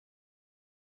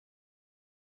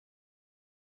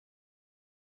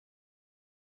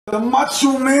The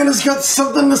Macho Man has got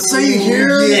something to say here.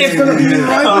 It's gonna be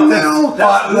right now.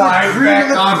 Spotlight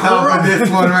back on top of this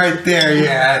one right there.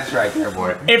 Yeah, that's right there,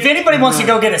 boy. If anybody wants to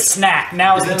go get a snack,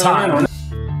 now is the time.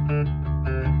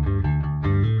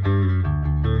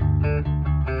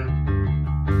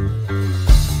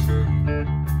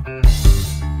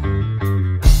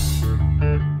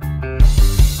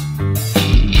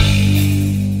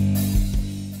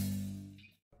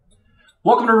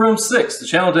 Welcome to Room 6, the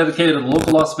channel dedicated to the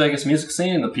local Las Vegas music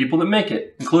scene and the people that make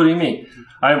it, including me.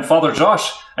 I am Father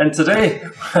Josh, and today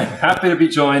I'm happy to be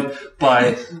joined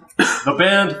by the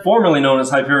band formerly known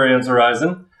as Hyperion's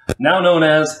Horizon, now known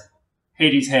as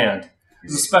Hades' Hand.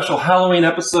 It's a special Halloween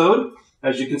episode,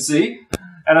 as you can see,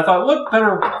 and I thought, what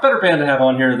better band to have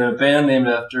on here than a band named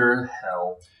after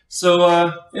hell.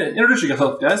 So, introduce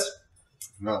yourself, guys.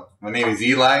 Well, my name is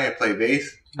Eli, I play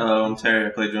bass. Hello, I'm Terry, I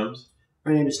play drums.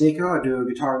 My name is Nico. I do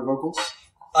guitar and vocals.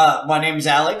 My name's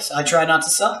Alex. I try not to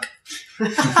suck.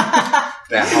 That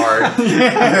hard.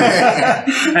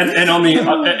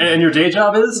 and your day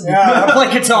job is? Yeah, I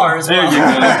play guitar as well.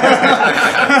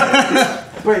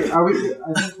 Wait, are we?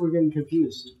 I think we're getting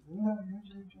confused.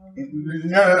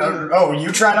 No. Oh,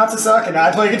 you try not to suck, and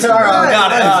I play guitar. Oh,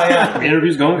 got it. Oh, yeah. The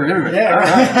interview's going for him. Yeah. All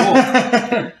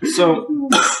right, cool. So,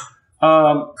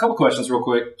 a couple questions real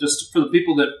quick, just for the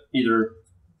people that either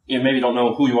maybe don't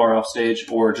know who you are off stage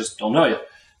or just don't know you.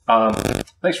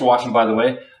 Thanks for watching, by the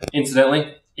way.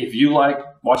 Incidentally, if you like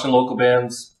watching local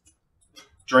bands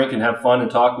drink and have fun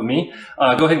and talk with me,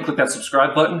 go ahead and click that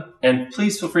subscribe button. And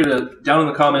please feel free to, down in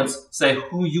the comments, say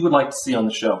who you would like to see on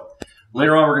the show.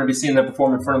 Later on, we're going to be seeing them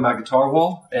perform in front of my guitar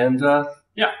wall. And,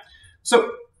 yeah.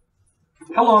 So,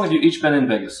 how long have you each been in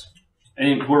Vegas?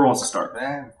 Whoever wants to start.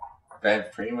 Man, been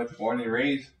pretty much born and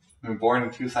raised. I'm born in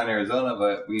Tucson, Arizona,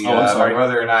 but we, my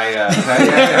brother and I,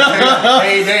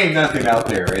 there ain't nothing out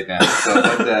there right now. So,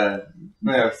 but,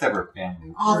 we have a separate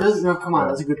family. Oh, come on,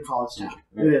 that's a good college town.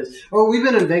 It is. Well, we've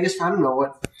been in Vegas for, I don't know,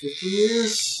 what, 15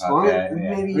 years? Okay,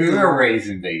 yeah. Maybe. We were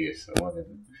raised in Vegas, so whatever.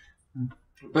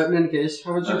 But in any case,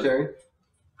 how about you, Terry?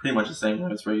 Pretty much the same. I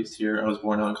was raised here. I was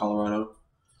born out in Colorado.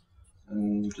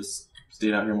 And just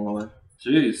stayed out here my whole life.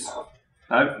 Jeez.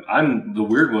 I'm the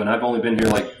weird one. I've only been here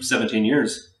like 17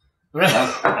 years.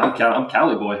 I'm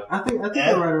Cali boy. I think we're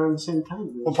right around the same time.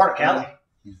 What part of Cali?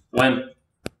 When?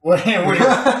 That's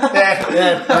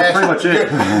pretty much it.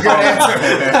 Good answer.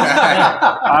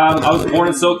 I was born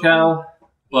in SoCal,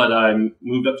 but I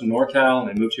moved up to NorCal, and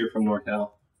I moved here from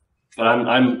NorCal. But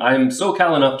I'm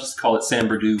SoCal enough to call it San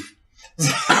Bernardino.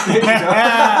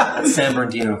 That's San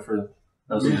Bernardino for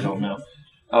those who don't know.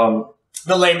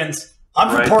 The layman's. I'm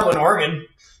from Right. Portland, Oregon.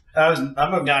 I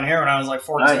moved down here when I was like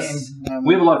 14. Nice.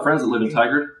 We have a lot of friends that live in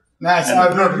Tigard. Nice. I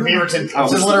grew up in Beaverton.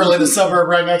 Which is literally the suburb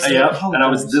right next to it. Yeah, and I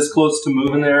was this close to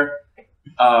moving there,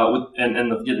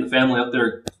 getting the family up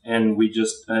there, and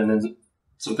then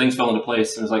some things fell into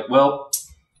place. And it was like, well,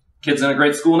 kid's in a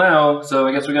great school now, so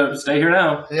I guess we got to stay here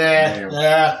now.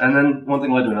 Yeah. And then one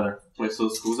thing led to another. Wait, so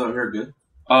schools out here are good?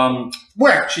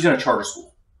 Where? She's in a charter school.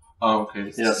 Oh,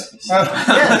 okay. Yes. Yes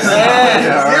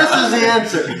is the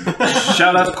answer.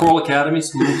 Shout out to Coral Academy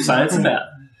School of Science and Math.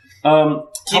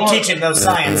 Keep teaching those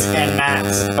science and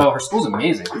maths. Oh, her school's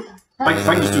amazing. If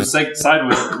I can just do a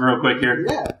sideways real quick here.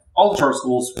 Yeah. All the charter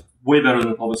schools, way better than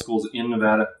the public schools in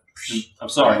Nevada. I'm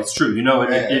sorry, it's true. You know, if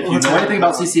you know anything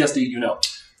about CCSD, you know.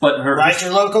 But Write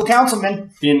your local councilman.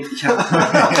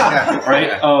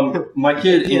 Right? My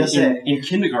kid in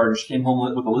kindergarten, she came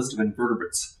home with a list of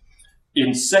invertebrates.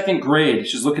 In second grade,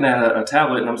 she's looking at a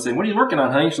tablet, and I'm saying, "What are you working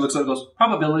on, honey?" She looks up and goes,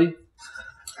 "Probability."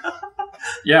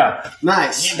 Yeah.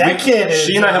 Nice. That kid is...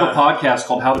 She and I have a podcast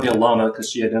called How to Be a Llama, because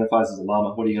she identifies as a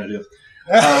llama. What are you going to do?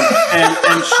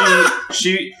 And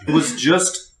she was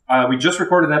just... we just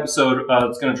recorded an episode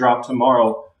that's going to drop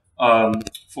tomorrow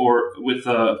with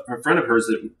a friend of hers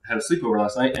that had a sleepover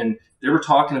last night, and they were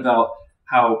talking about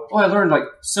how, I learned like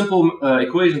simple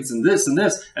equations and this, and they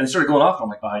started going off. And I'm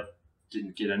like, I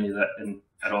didn't get any of that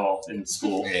at all in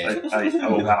school.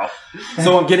 Oh, wow.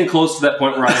 So I'm getting close to that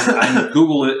point where I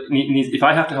Google it. If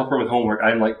I have to help her with homework,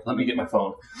 I'm like, let me get my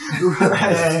phone.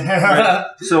 Right.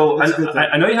 So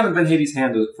I know you haven't been Hades'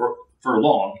 Hand for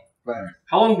long. Right.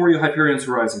 How long were you Hyperion's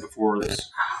Horizon before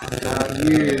this?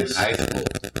 Years. High school.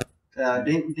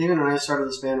 Damon and I started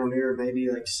this band when we were maybe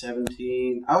like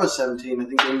 17. I was 17. I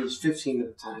think Damon was 15 at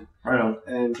the time. Right on.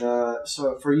 And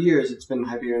so for years, it's been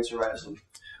Hyperion's Horizon.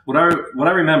 What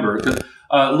I remember,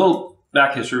 a little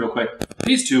back history real quick.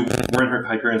 These two were in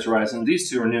Hyperion's Horizon. These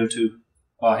two are new to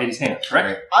Hades' Hand,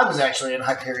 correct? I was actually in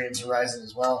Hyperion's Horizon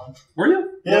as well. Were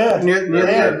you? Yeah. Near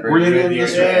the end. Were you? Near the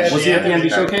end. Was he at the NB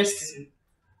Showcase?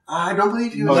 I don't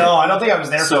believe he was. No, I don't think I was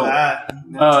there So- for that.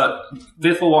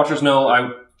 Faithful watchers know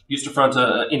I used to front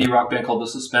an indie rock band called The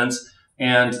Suspense,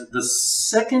 and the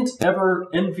second ever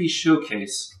MV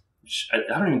showcase, which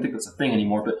I don't even think that's a thing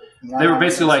anymore, but they were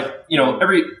basically like,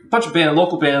 every bunch of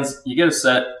local bands, you get a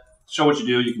set, show what you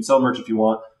do, you can sell merch if you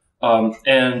want,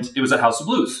 and it was at House of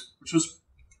Blues, which was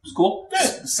cool.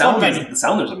 Yeah, The sound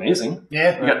there's amazing.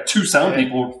 Yeah. We got 2 sound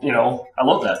people, I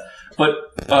love that.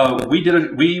 But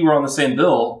we were on the same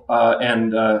bill,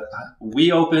 and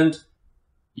we opened.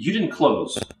 You didn't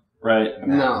close, right?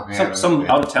 No. Some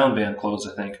out of town band closed,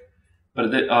 I think.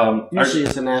 But Usually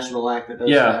it's a national act that does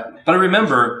yeah. that. But I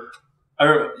remember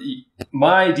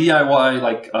my DIY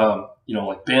like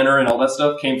banner and all that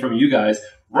stuff came from you guys.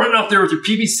 Running out there with your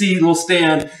PVC little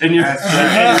stand and your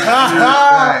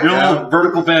little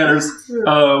vertical banners with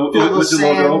your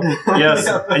logo. Yes,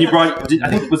 and you brought. I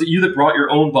think was it you that brought your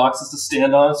own boxes to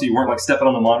stand on, so you weren't like stepping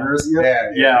on the monitors.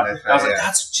 Yeah. That's I was right, like,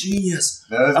 that's genius.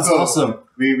 That's That's awesome.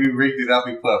 We rigged it up.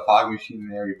 We put a fog machine in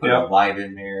there. We put a light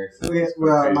in there. So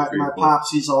My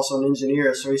pops, he's also an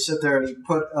engineer, so he sit there and he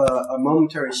put a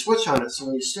momentary switch on it. So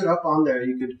when you stood up on there,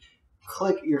 you could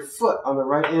click your foot on the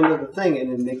right end of the thing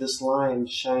and then make this light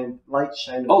shine.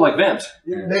 Oh, like vamps.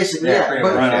 Basically, Yeah,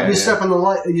 But right you step on the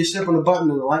light, you step on the button,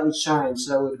 and the light would shine,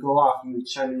 so that would go off and it would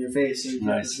shine in your face. So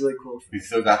Nice. It's really cool. We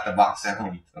still got the box at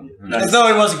home. So. Nice. As though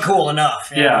it wasn't cool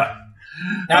enough. Yeah.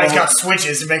 Now he's got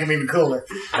switches to make him even cooler.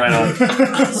 Right on.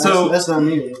 So that's not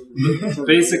me.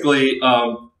 basically,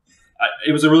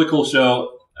 it was a really cool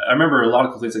show. I remember a lot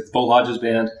of cool things, like Bo Hodges'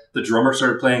 band. The drummer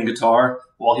started playing guitar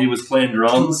while he was playing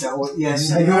drums. Yes.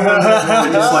 And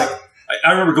just like,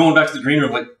 I remember going back to the green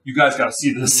room, like, you guys got to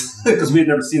see this because we had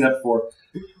never seen that before.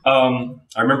 I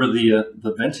remember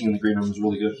the venting in the green room was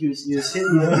really good. He was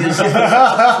hitting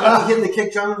the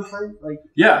kick drum and playing like.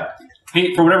 Yeah,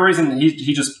 for whatever reason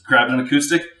he just grabbed an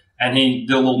acoustic and he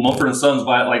did a little Mumford and Sons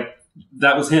by it, like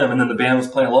that was him, and then the band was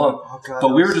playing along. Oh, God,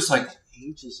 but we were just like,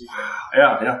 ages ago.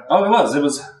 Yeah. Oh, it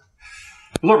was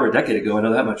over a decade ago. I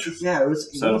know that much. Yeah, it was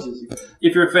ages ago.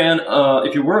 If you're a fan,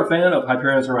 if you were a fan of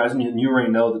Hyperion's Horizon, you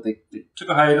already know that they took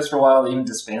a hiatus for a while. They even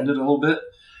disbanded a little bit,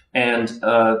 and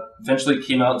eventually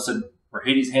came out and said, "We're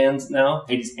Hades' Hand now."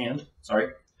 Hades' Hand.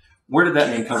 Sorry. Where did that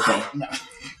name come from?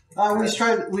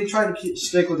 We tried to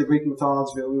stick with the Greek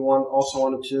mythology, but we also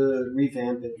wanted to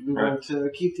revamp it. We wanted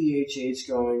to keep the HH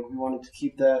going. We wanted to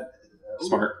keep that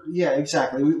Smart. Yeah,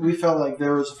 exactly. We felt like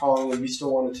there was a following, and we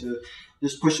still wanted to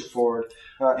just push it forward.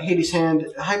 Hades' Hand,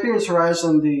 Hyperion's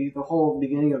Horizon. The whole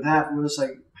beginning of that was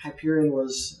like Hyperion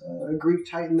was a Greek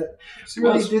titan that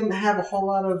really didn't have a whole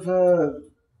lot of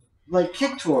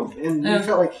kick to him, and we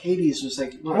felt like Hades was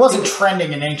like it wasn't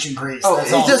trending in ancient Greece. Oh,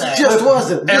 that's it all just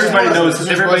wasn't. Everybody knows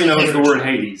huge. the word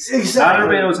Hades. Exactly. Not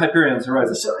everybody knows Hyperion's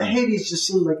Horizon. So Hades just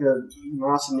seemed like an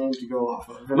awesome name to go off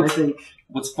of, and I think.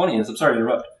 What's funny is, I'm sorry to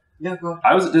interrupt. Yeah, go ahead.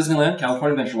 I was at Disneyland,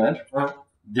 California Adventureland. Uh-huh.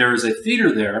 There is a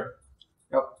theater there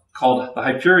called the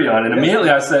Hyperion, and immediately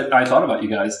I thought about you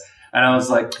guys, and I was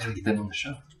like, gotta get them on the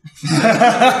show.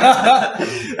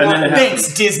 And then it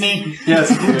Thanks, Disney.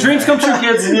 Yes, dreams come true,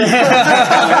 kids.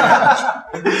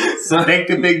 So make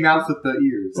the big mouth with the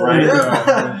ears, right?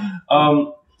 Yeah.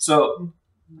 So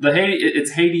the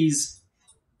it's Hades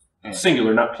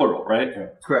singular, not plural, right?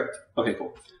 Correct. Okay,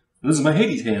 cool. This is my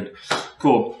Hades hand.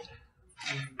 Cool.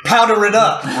 Powder it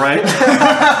up. Right?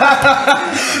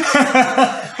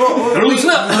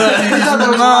 Loosen up. I thought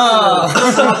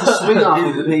that was the swing off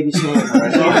of the baby's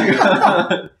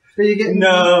hand. Are you getting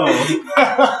No.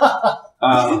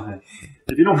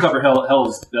 If you don't cover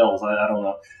Hell's Bells, I don't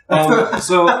know.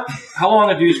 So, how long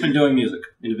have you each been doing music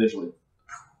individually?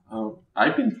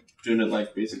 I've been doing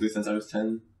it basically since I was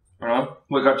 10.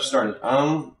 What got you started?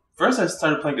 First I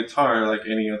started playing guitar like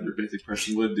any other basic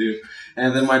person would do,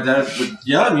 and then my dad would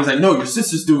yell at me. He's like, "No, your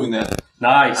sister's doing that."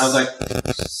 Nice. I was like,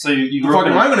 "So you what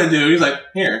am I gonna do?" He's like,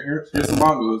 "Here's some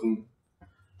bongos," and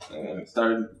I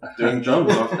started doing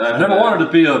drums off that. I never wanted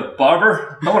to be a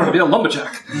barber. I wanted to be a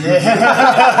lumberjack.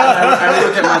 I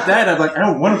look at my dad. I'm like, I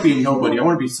don't want to be nobody. I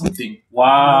want to be something.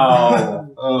 Wow.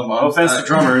 No offense to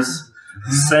drummers.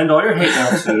 Send all your hate now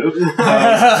too.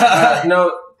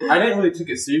 No, I didn't really take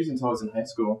it serious until I was in high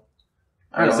school.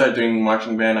 I started doing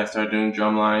marching band. I started doing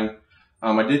drumline.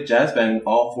 I did jazz band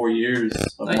all 4 years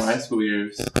of my high school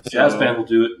years. Jazz band will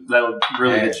do it. That would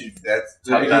really get you. It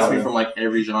gets me from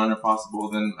every genre possible.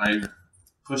 Then I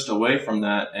pushed away from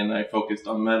that and I focused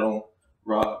on metal,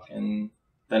 rock, and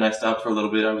then I stopped for a little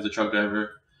bit. I was a truck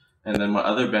driver, and then my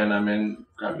other band I'm in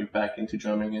got me back into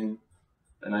drumming, and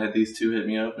then I had these two hit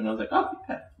me up, and I was like, oh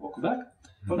yeah, welcome back.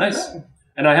 Nice.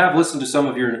 And I have listened to some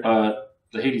of your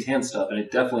the Hades Hand stuff, and it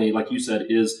definitely, like you said,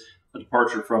 is a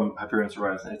departure from Hyperion's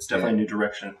Horizon. It's definitely a new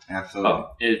direction. Absolutely.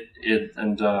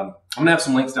 I'm gonna have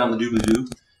some links down the doobly-doo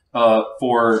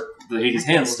for the Hades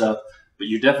Hand stuff, but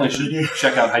you definitely should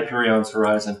check out Hyperion's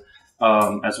Horizon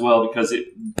as well, because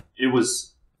it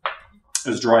was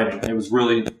driving. It was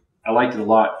really, I liked it a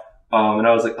lot, and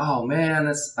I was like, oh man,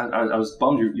 I was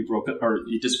bummed you broke it or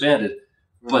you disbanded,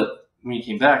 but when you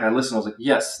came back, I listened. I was like,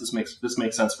 yes, this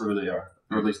makes sense for who they are,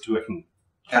 or at least who I can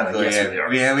kind of guess who they are.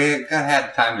 We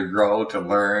had time to grow, to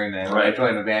learn, and I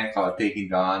joined a band called Taking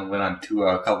Dawn. Went on to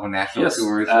a couple national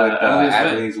tours with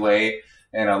Adeline's Way,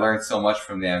 and I learned so much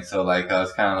from them. So like I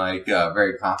was kind of like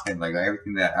very confident, like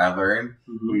everything that I learned.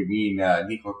 Me and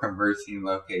Nico conversing,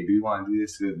 like, okay, do you want to do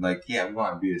this? Like, yeah, we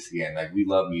want to do this again. Like, we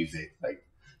love music. Like,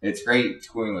 it's great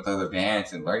touring with other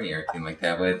bands and learning everything like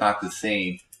that, but it's not the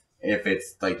same if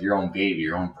it's like your own baby,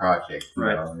 your own project. You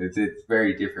know? It's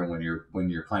very different when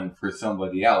you're playing for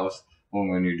somebody else,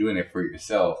 when you're doing it for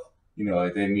yourself. You know,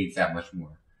 it means that much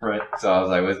more. Right. So I was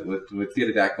like, let's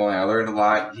get that going. I learned a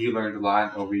lot. He learned a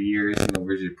lot over the years. You know,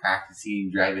 we're just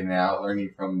practicing, driving out,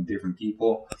 learning from different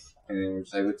people, and then we're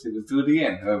just like, let's do it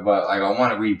again. But like, I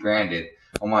want to rebrand it.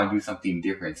 I want to do something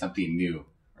different, something new.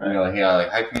 Right. You know, like, yeah,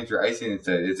 like Hyperion's Horizon.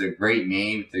 It's a great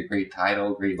name. It's a great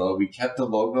title, great logo. We kept the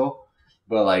logo,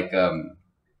 but like, I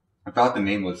thought the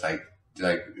name was like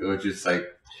it was just like.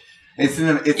 It's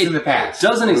in the past. It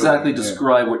doesn't exactly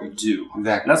describe what you do.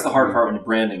 Exactly. That's the hard part when you're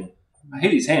branding.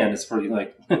 Hades Hand is pretty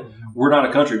like, we're not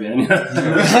a country band.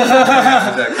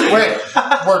 Exactly. Wait,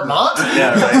 we're not?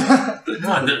 Yeah,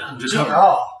 right. Just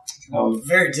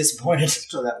very disappointed.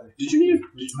 So that way. Did you need?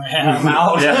 I'm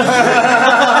out. Yeah.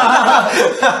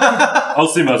 I'll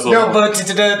see myself. No, but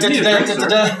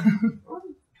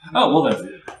Oh well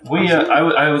then,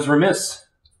 I was remiss.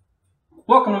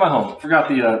 Welcome to my home. Forgot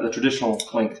the traditional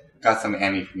clink. Got some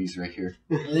antifreeze right here.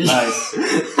 Nice.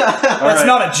 That's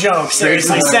not a joke.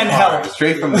 Seriously, send help.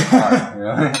 Straight from the car. You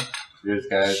know? Cheers,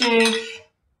 guys.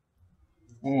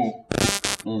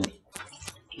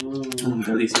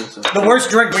 Delicioso. The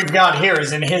worst drink we've got here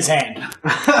is in his hand.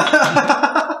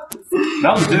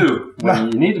 Mountain Dew.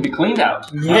 You need to be cleaned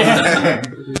out. Yeah.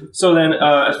 So then,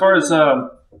 as far as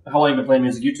how long you've been playing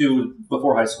music, you two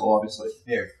before high school, obviously.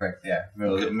 Yeah, correct. Yeah,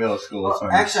 middle school. Well,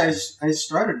 actually, I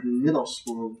started in middle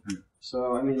school,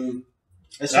 so I mean,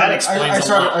 I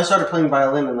started playing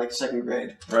violin in like second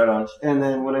grade. Right on. And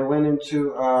then when I went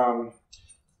into,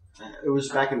 it was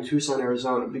back in Tucson,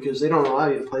 Arizona, because they don't allow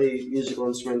you to play musical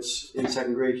instruments in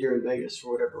second grade here in Vegas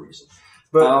for whatever reason.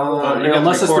 But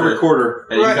unless it's the recorder.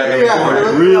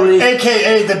 Really?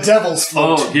 AKA the Devil's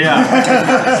Foot. Oh,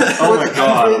 yeah. Oh, my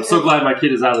God. I'm so glad my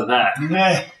kid is out of that.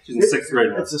 She's in sixth grade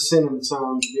now. It's a sin in its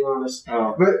own, to be honest.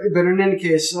 Oh. But in any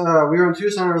case, we were in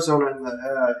Tucson, Arizona. And,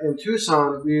 in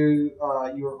Tucson, you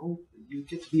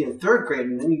get to be in third grade,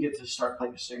 and then you get to start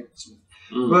playing a string instrument.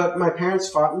 But my parents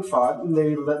fought, and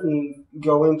they let me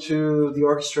go into the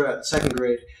orchestra at second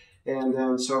grade. And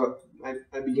then so I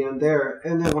began there.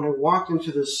 And then when I walked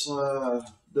into this the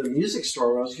music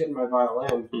store where I was getting my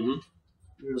violin,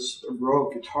 there was a row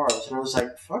of guitars. And I was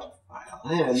like, fuck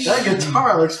violin. That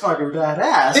guitar looks fucking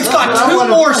badass. It's got two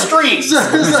more strings.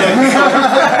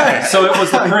 So it was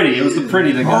the pretty. It was the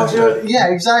pretty that got you. Yeah,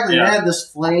 exactly. Yeah. They had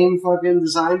this flame fucking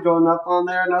design going up on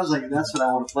there, and I was like, that's what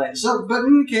I want to play. So, but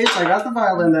in any case, I got the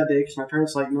violin that day because my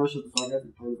parents were like, no, shut the fuck up,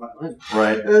 you're playing the violin.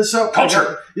 Right. So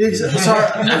culture.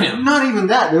 Not even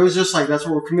that. It was just like, that's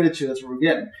what we're committed to. That's what we're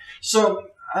getting. So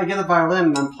I get a violin,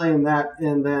 and I'm playing that,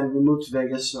 and then we moved to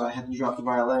Vegas, so I had to drop the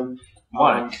violin.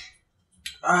 Why?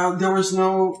 There was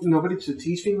nobody to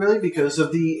teach me really because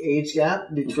of the age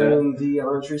gap between the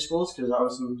elementary schools, because I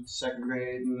was in second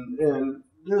grade and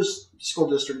there's school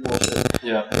district bullshit.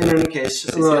 Yeah. In any case,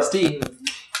 CCSD.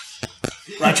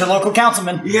 Write your local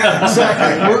councilman. Yeah,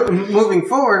 exactly. Moving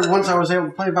forward, once I was able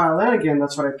to play violin again,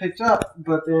 that's what I picked up.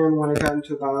 But then when I got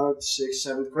into about 6th,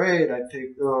 7th grade,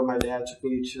 my dad took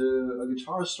me to a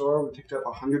guitar store. We picked up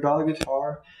a $100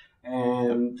 guitar.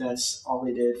 And that's all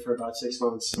we did for about 6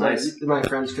 months. Nice. My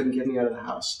friends couldn't get me out of the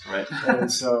house. Right.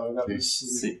 And so that was...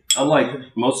 See,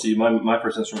 unlike most of you, my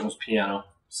first instrument was piano,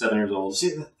 7 years old.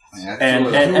 See,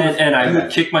 and I would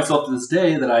kick myself to this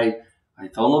day that I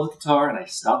fell in love with guitar and I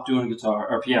stopped doing guitar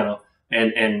or piano.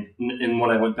 And when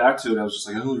I went back to it, I was just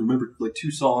like, I only remember like 2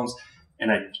 songs,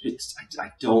 and I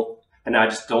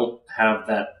just don't have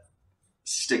that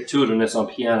stick to itiveness on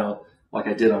piano like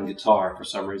I did on guitar for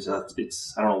some reason. I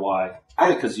don't know why.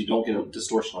 Probably because you don't get a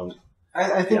distortion on it.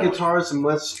 I think guitar is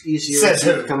much easier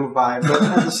to come by, but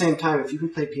at the same time, if you can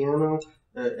play piano,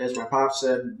 as my pop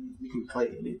said, you can play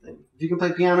anything. If you can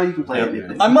play piano, you can play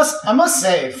anything. I must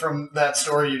say, from that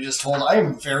story you just told, I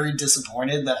am very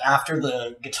disappointed that after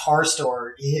the guitar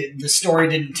store, the story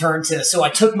didn't turn to. So I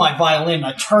took my violin,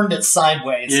 I turned it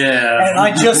sideways, and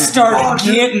I just started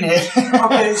getting it.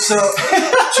 Okay, so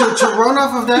to run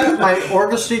off of that, my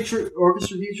orchestra teacher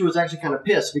was actually kind of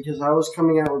pissed because I was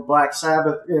coming out with Black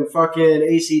Sabbath and fucking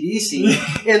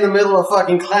AC/DC in the middle of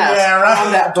fucking class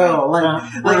on that bow.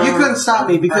 Like you couldn't stop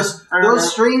me because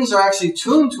those strings are actually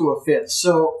tuned to a fit.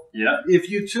 So if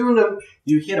you tune them,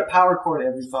 you hit a power chord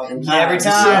every fucking time. Every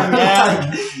time,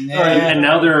 And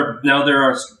now there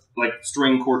are like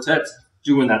string quartets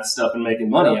doing that stuff and making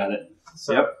money at it.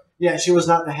 So, yeah, she was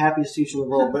not the happiest teacher in the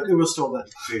world, but it was still done.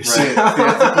 Right. That's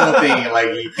the cool thing.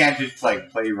 Like you can't just like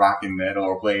play rock and metal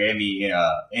or play any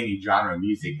genre of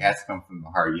music. It has to come from the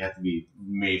heart. You have to be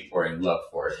made for it and loved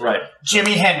for it. Right.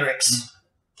 Jimi Hendrix.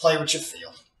 Play what you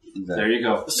feel. Exactly. There you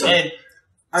go. So,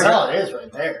 that's all it is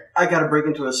right there. I got to break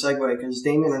into a segue because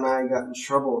Damien and I got in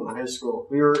trouble in high school.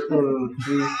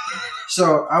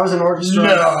 So I was in orchestra.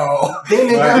 No.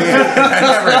 Damien that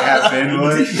never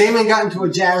happened. Damien got into a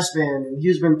jazz band, and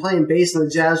he's been playing bass in the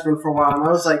jazz band for a while. And I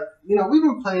was like, we've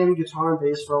been playing guitar and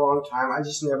bass for a long time. I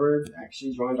just never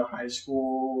actually joined a high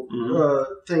school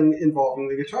thing involving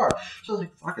the guitar. So I was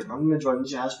like, fuck it, I'm going to join the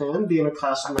jazz band and be in a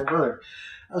class with my brother.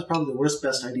 That was probably the worst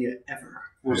best idea ever.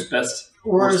 Worst best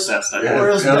idea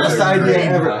ever.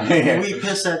 We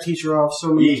pissed that teacher off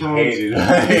so many times.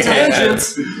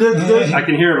 Tangents. I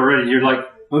can hear it already. You're like,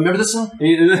 remember this song?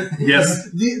 Yes.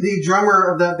 The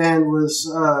drummer of that band was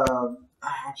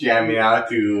jamming out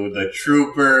to the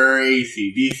Trooper,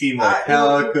 AC/DC,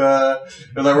 Metallica.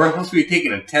 They're like, we're supposed to be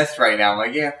taking a test right now. I'm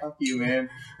like, yeah, fuck you,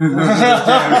 man.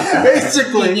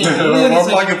 Basically. We're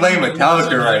fucking playing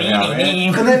Metallica right now,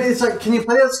 man. And then it's like, can you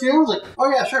play that scale? I was like, oh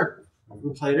yeah, sure.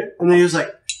 We played it. And then he was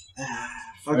like,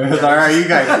 fuck you guys. Alright, you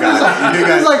guys got it. He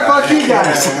was like, fuck you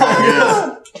guys.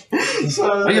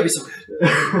 So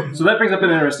So that brings up an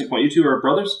interesting point. You two are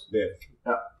brothers? Yeah.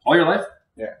 All your life?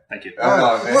 Yeah. Thank you.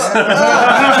 Oh, man.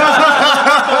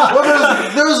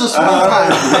 There was a small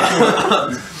time.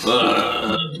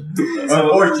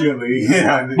 Unfortunately.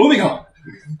 Moving on.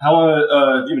 How long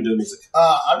have you been doing music?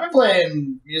 I've been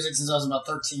playing music since I was about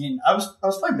 13. I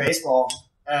was playing baseball,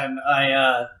 and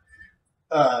I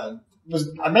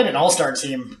made an all-star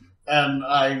team, and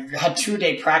I had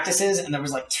 2-day practices, and there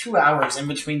was like 2 hours in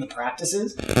between the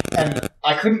practices, and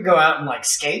I couldn't go out and like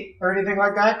skate or anything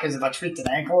like that because if I tweaked an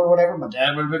ankle or whatever, my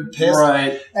dad would have been pissed.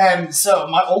 Right. And so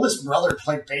my oldest brother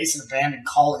played bass in a band in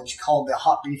college called the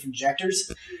Hot Beef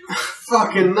Injectors.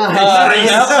 Fucking nice.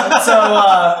 Yep. So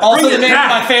also the name of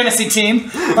my fantasy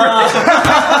team.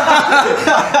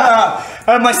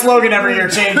 My slogan every year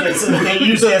changes. It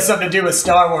usually has something to do with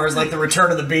Star Wars, like the Return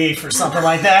of the Beef or something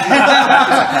like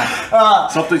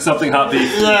that. Something hot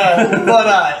beef. Yeah,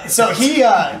 but so he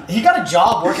got a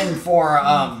job working for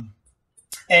a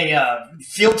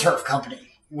field turf company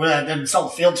that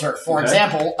installed field turf. For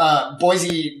example,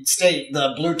 Boise State,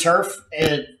 the blue turf.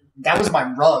 That was my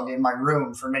rug in my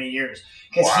room for many years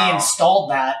because he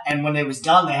installed that, and when it was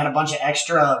done, they had a bunch of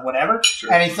extra whatever,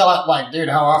 and he thought like, dude,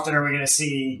 how often are we going to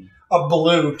see a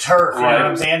blue turf? You know what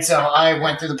I'm saying? So I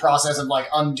went through the process of like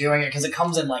undoing it because it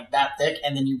comes in like that thick,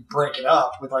 and then you break it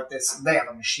up with like this. They have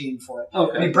a machine for it.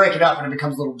 Okay. And you break it up, and it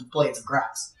becomes little blades of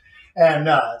grass. And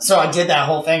so I did that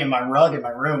whole thing, and my rug in my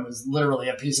room was literally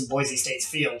a piece of Boise State's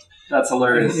field. That's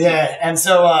hilarious. Yeah, and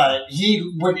so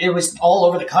it was all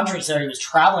over the country, so he was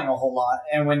traveling a whole lot.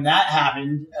 And when that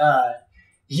happened,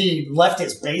 he left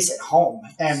his bass at home.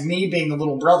 And me being the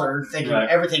little brother, thinking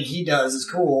everything he does is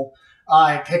cool,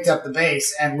 I picked up the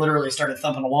bass and literally started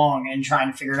thumping along and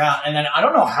trying to figure it out. And then I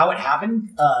don't know how it happened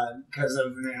because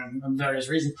of various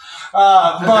reasons.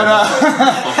 Like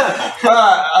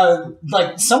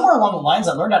somewhere along the lines,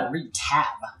 I learned how to read tab.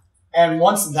 And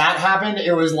once that happened,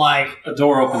 it was like a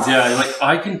door opens. Yeah, you're like,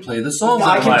 I can play the songs.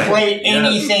 I can play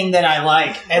anything that I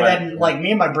like. And then, like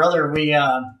me and my brother, we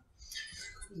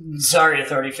sorry,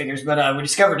 authority figures, but we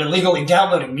discovered illegally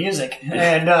downloading music,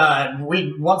 and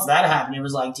once that happened, it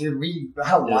was like, dude, we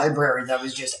had a library that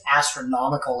was just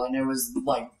astronomical, and it was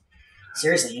like,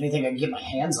 seriously, anything I can get my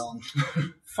hands on.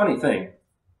 Funny thing,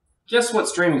 guess what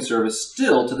streaming service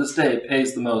still to this day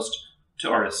pays the most to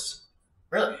artists?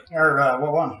 Really? Or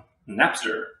what one?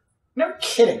 Napster. No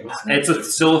kidding.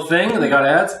 It's still a thing. They got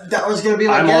ads. That was going to be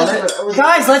my guess.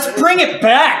 Guys, let's bring it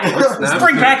back. Let's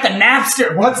bring back the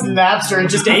Napster. What's Napster? He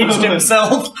just aged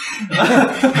himself.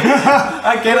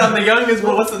 I get I'm the youngest,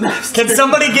 but what's the Napster? Can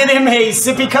somebody get him a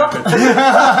sippy cup?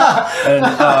 And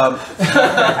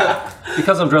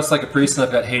because I'm dressed like a priest and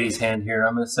I've got Hades' hand here,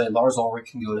 I'm going to say Lars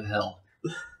Ulrich can go to hell.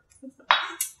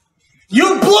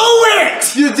 You blew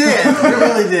it! You did. You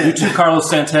really did. You too, Carlos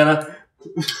Santana.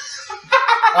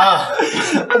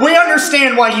 We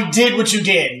understand why you did what you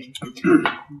did,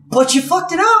 but you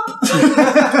fucked it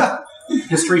up.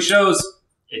 History shows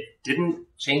it didn't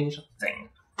change a thing.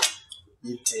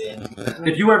 You did.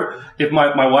 If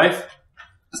my wife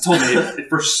told me if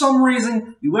for some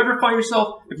reason if we ever find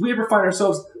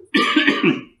ourselves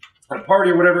at a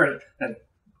party or whatever, and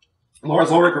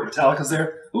Lars Ulrich or Metallica's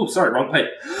there. Ooh, sorry, wrong pipe.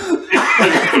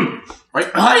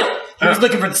 Right, He was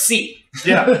looking for the C.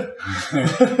 Yeah.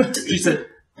 She said,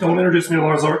 "Don't introduce me to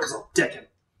Lars Ulrich because I'll deck him."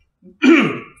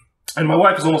 And my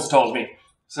wife is almost as tall as me,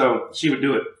 so she would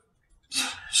do it.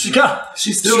 She's gonna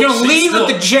lead with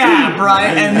the jab,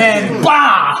 right, and then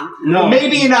bah! No,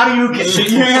 maybe an Ariukin.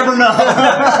 You never know.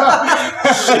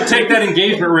 She'd take that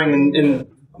engagement ring and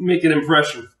make an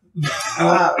impression. We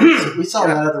saw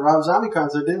that at the Rob Zombie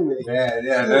concert, didn't we?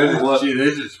 Yeah.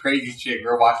 There's this crazy chick. We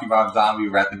were watching Rob Zombie. We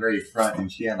were at the very front,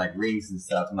 and she had like rings and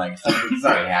stuff. And like something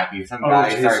started happening. Some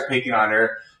guy started picking on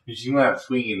her, and she went up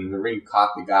swinging, and the ring caught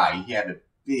the guy. He had a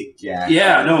big jack.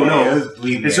 Yeah, no. It was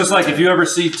bleeding. It's just like if you ever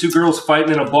see two girls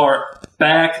fighting in a bar,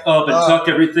 back up and tuck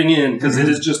everything in because it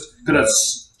is just gonna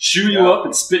chew you up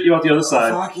and spit you out the other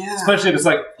side. Fuck yeah. Especially if it's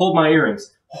like, hold my earrings.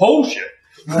 Oh shit.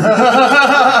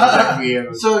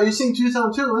 So you sing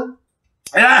Tucson too,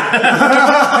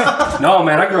 huh? No,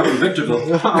 man, I grew up in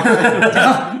Victorville.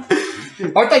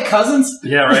 Aren't they cousins?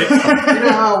 Yeah, right. You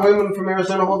know how women from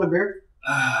Arizona hold their beer?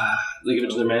 They give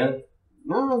it to their man.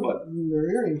 No, but their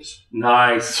earrings.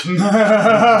 Nice.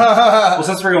 Well,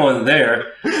 since we're going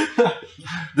there,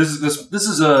 this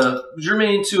is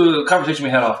germane to a conversation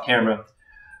we had off camera.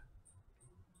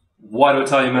 Why do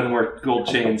Italian men wear gold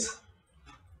chains?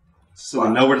 So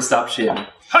they know where to stop shaving.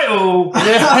 Hi-oh!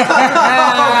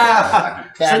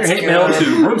 Send your hate mail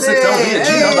to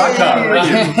room6lb@gmail.com.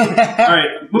 Thank you. All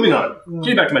right, moving on.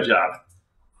 Getting back to my job.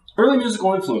 Early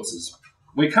musical influences.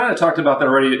 We kind of talked about that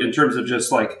already in terms of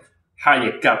just like how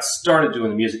you got started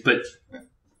doing the music, but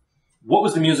what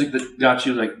was the music that got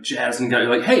you like jazzed and got you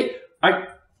like, hey, I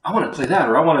want to play that,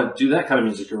 or I want to do that kind of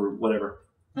music, or whatever?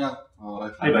 Yeah. Well,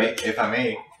 if I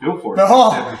may, go for it.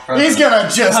 Oh, he's gonna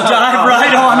just dive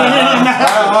right on in.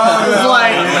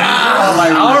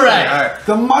 All right.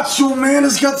 The Macho Man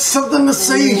has got something to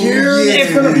say here.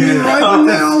 It's gonna be right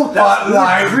now.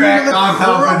 Spotlight back on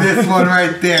top of this one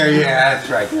right there. Yeah,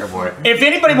 that's right there, boy. If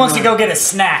anybody wants to go get a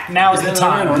snack, now is the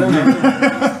time.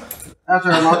 After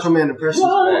a Macho Man impression.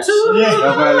 But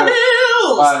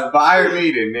Iron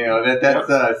Maiden,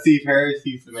 that's Steve Harris,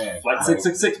 he's the man. Like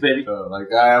 666, baby. So,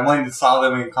 I went and saw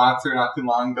them in concert not too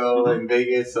long ago in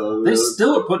Vegas. So they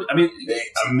still are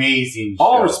amazing.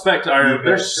 All show. Respect to Iron,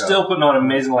 they're still putting on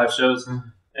amazing live shows.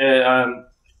 Come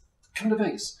to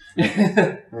Vegas.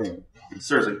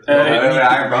 Seriously,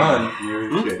 Iron Maiden.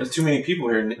 There's too many people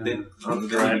here. They're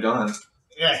gone.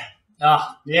 Yeah.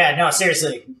 Oh, yeah. No,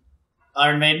 seriously.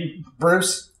 Iron Maiden,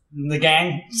 Bruce, the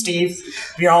gang, Steve,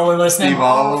 if you all are listening,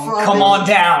 come on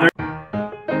down.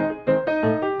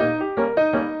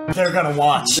 They're gonna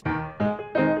watch. All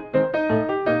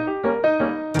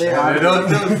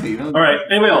right,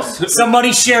 anybody else?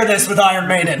 Somebody share this with Iron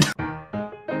Maiden.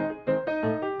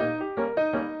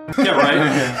 Yeah,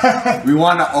 right. We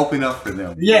want to open up for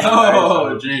them. Yeah.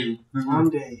 Oh, dream. One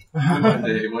day.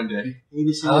 One day.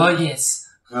 Oh, yes.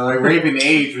 Like Raven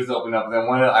Age was opened up, and then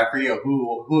I forget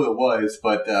who it was,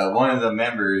 but one of the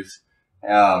members,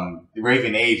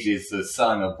 Raven Age is the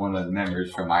son of one of the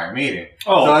members from Iron Maiden.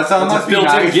 Oh, so it must be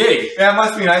nice. Gig. Yeah, it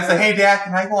must be nice. Like, hey, Dad,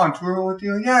 can I go on tour with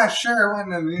you? Yeah, sure.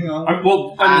 To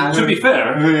be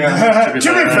fair, to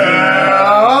be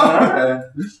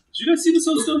fair, did you guys see the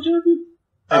So Stone interview?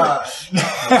 But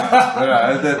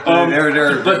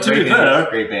to be fair,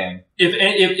 great band.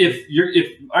 If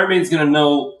Iron Maiden's gonna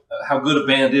know how good a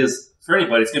band is for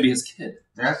anybody, it's gonna be his kid.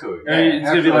 Absolutely. It's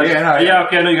gonna be like,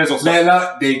 okay, I know you guys will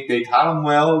stop. They taught him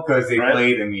well because they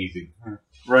played amazing.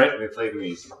 Right? They played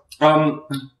amazing.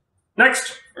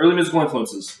 Next, early musical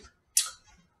influences.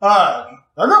 I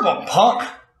grew up on punk.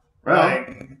 Right.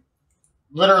 Like,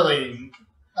 literally.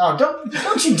 Oh,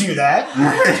 don't you do that?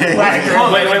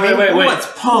 Wait. What's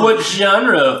punk? What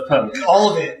genre of punk? All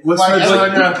of it. What's her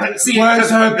genre? See, there's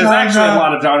actually a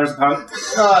lot of genres of punk.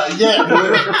 Yeah.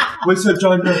 What's her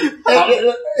genre?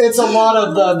 It's a lot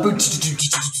of the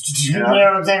you know what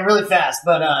I'm saying, really fast.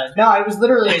 But no,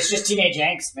 it's just teenage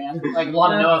angst, man. Like a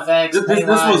lot of NoFX. This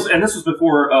was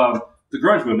before the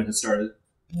grunge movement had started.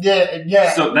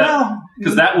 Yeah. So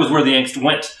because that was where the angst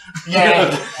went. Yeah,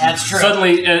 that's true.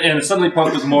 Suddenly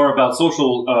punk was more about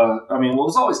social. It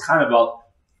was always kind of about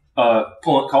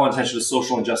calling attention to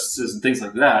social injustices and things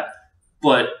like that.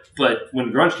 But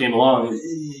when grunge came along,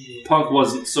 punk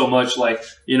wasn't so much like,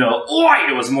 you know, oi!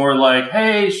 It was more like,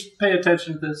 hey, pay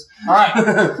attention to this. All right.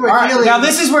 All right. Now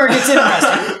this is where it gets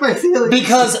interesting.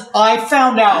 Because I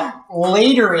found out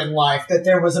later in life that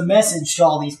there was a message to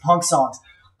all these punk songs.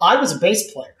 I was a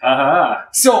bass player.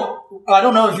 So, I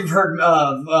don't know if you've heard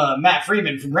of Matt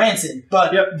Freeman from Rancid,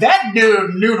 but that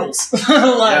dude noodles.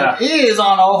 He is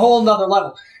on a whole nother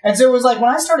level. And so it was like,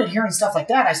 when I started hearing stuff like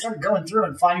that, I started going through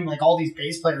and finding like all these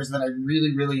bass players that I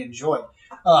really, really enjoyed.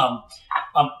 I'm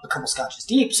a couple scotches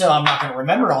deep, so I'm not going to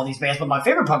remember all these bands, but my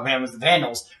favorite punk band was the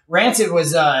Vandals. Rancid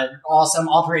was awesome.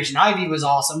 Operation Ivy was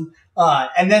awesome.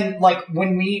 And then, like,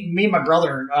 when me and my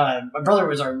brother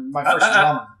was my first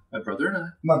drummer. My brother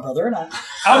and I.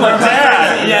 Oh, my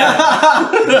dad! Yeah.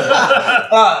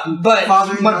 But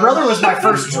my brother was my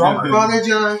first drummer. Father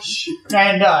Josh.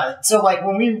 And so, like,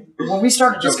 when we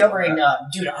started discovering,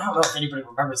 dude, I don't know if anybody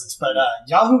remembers this, but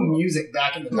Yahoo Music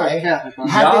back in the day had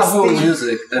Yahoo this thing.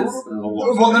 Music.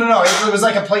 Well, no. It was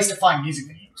like a place to find music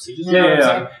videos. You know what I'm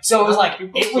saying? So it was like,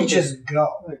 it would just go,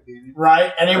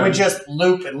 right? And it would just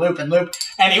loop and loop and loop,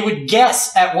 and it would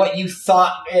guess at what you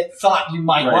thought you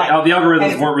might like. Now, the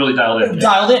algorithms weren't really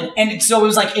dialed in. And so it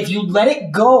was like, if you let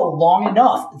it go long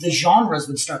enough, the genres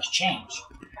would start to change,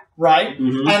 right?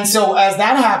 Mm-hmm. And so as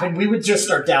that happened, we would just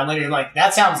start downloading, like,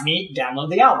 that sounds neat,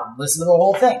 download the album, listen to the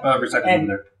whole thing. Every second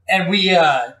there. And we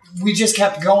just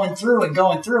kept going through, and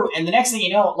the next thing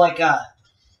you know, like,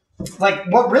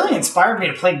 what really inspired me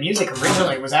to play music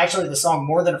originally was actually the song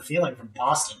More Than a Feeling from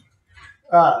Boston.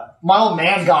 My old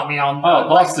man got me on... Oh,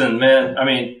 Boston, man. I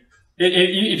mean,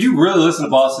 if you really listen to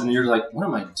Boston, you're like, what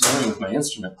am I doing with my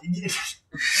instrument?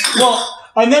 Well,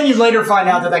 and then you later find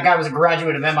out that guy was a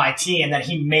graduate of MIT and that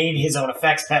he made his own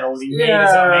effects pedals. He made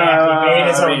his own amp. He made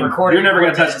his own recording. You're never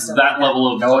going to touch that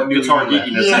level of guitar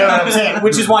geekiness. You know what I'm saying?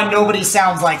 Which is why nobody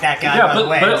sounds like that guy, by the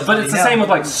way. But it's the same with,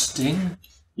 like, Sting.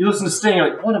 You listen to Sting,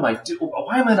 you're like, what am I doing?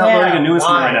 Why am I not learning a new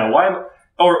instrument right now? Why am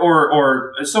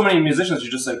or so many musicians,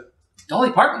 you're just like,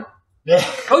 Dolly Parton. Yeah.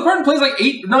 Dolly Parton plays like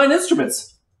 8, 9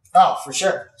 instruments. Oh, for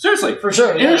sure. Seriously. For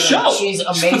sure. In a show. She's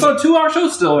amazing. She puts on a 2-hour show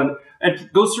still and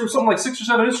goes through something like 6 or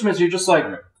 7 instruments. You're just like...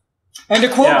 And to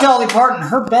quote Dolly Parton,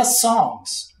 her best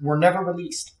songs were never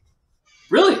released.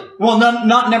 Really? Well,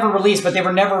 not never released, but they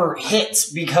were never hits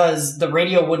because the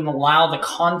radio wouldn't allow the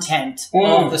content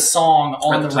of the song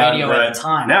on the radio at the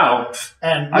time. Now,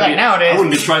 nowadays, I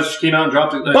wouldn't be surprised if she came out and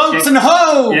dropped it. Boats and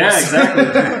hoes. Yeah, exactly.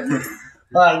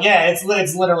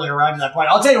 It's literally arrived at that point.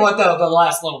 I'll tell you what, though, the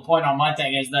last little point on my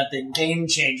thing is that the game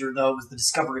changer, though, was the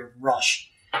discovery of Rush.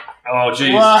 Oh, jeez.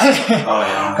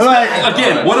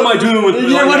 Again, what am I doing with...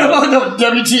 what about the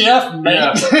WTF, mate?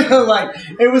 Yeah.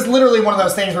 It was literally one of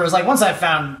those things where it was like, once I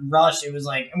found Rush, it was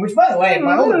like... Which, by the way,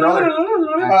 my older brother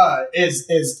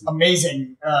is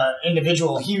amazing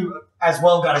individual. He, as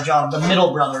well, got a job. The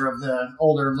middle brother of the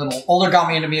older got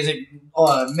me into music.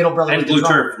 Middle brother... And Blue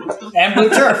Turf. And Blue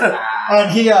Turf.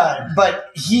 And he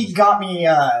got me...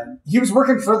 he was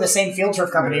working for the same field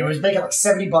turf company. He was making like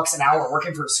 $70 an hour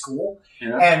working for a school.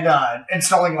 Yeah. And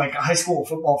installing like high school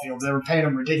football fields. They were paying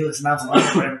him ridiculous amounts of money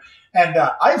or whatever. And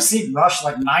I've seen Rush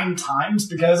like 9 times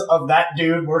because of that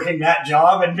dude working that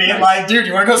job and being like, dude,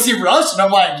 you want to go see Rush? And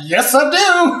I'm like, yes, I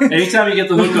do. Anytime you get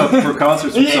the hookup for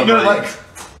concerts with somebody,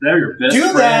 they're your best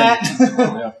friend. Do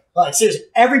that. Like, seriously,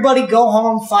 everybody go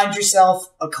home, find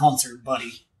yourself a concert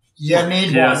buddy. You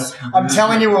need one. I'm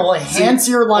telling you, it will enhance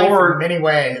your life in many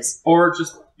ways. Or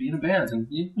just be in a band and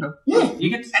you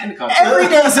get to end a concert. Every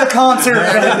day's a concert.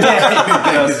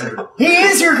 He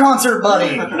is your concert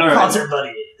buddy. Right. Concert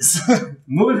buddies.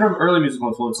 Moving from early musical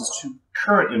influences to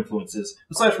current influences,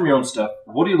 aside from your own stuff,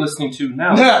 what are you listening to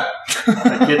now?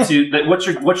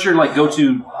 What's your like go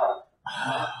to?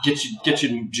 Get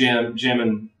you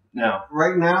jamming now.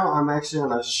 Right now, I'm actually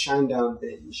on a Shinedown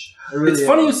binge. It's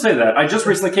funny you say that. I just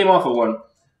recently came off of one.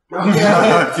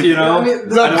 Yeah. You know, I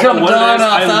mean,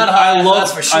 I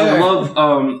love.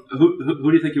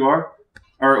 Who do you think you are?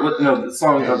 Or what? No, the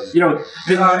song.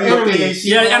 Enemies.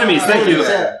 Yeah, Enemies. Thank you.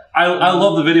 I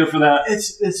love the video for that.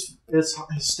 It's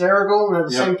hysterical, and at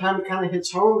the same time, it kind of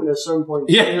hits home at a certain point.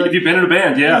 Yeah, if you've been in a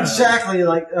band, exactly.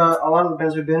 Like a lot of the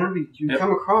bands we've been in, you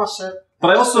come across that. But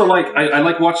I also I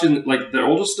like watching like their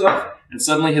older stuff, and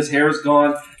suddenly his hair is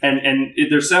gone, and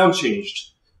their sound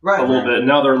changed a little bit, and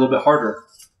now they're a little bit harder.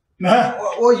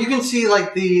 Well, you can see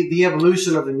like the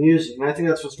evolution of the music, and I think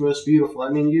that's what's most beautiful. I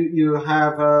mean, you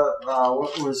have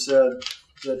what was the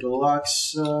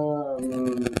deluxe?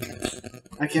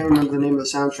 I can't remember the name of the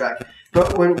soundtrack,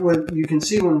 but when you can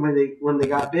see when they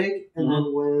got big, and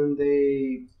then when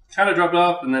they kind of dropped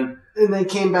off, and then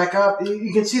came back up.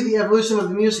 You can see the evolution of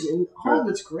the music, and all of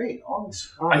it's great.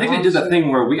 I think they did that thing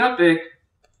where we got big,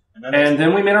 and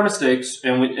then we made our mistakes,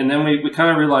 and then we kind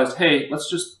of realized, hey, let's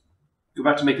just go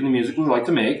back to making the music we like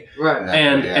to make, right?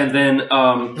 And then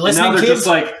now they're just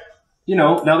like,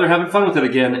 now they're having fun with it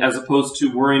again, as opposed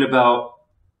to worrying about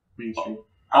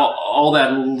all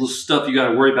that little stuff you got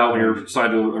to worry about when you're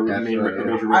signed to a major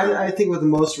record. I think with the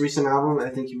most recent album, I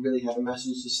think he really had a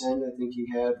message to send. I think he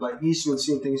had, he's been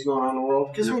seeing things going on in the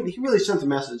world. Because, he really sent a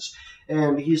message.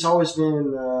 And he's always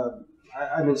been,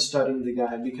 I've been studying the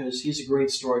guy because he's a great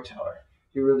storyteller.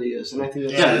 He really is. And I think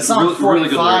that's it's not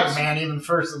 45, man, even the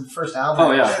first album.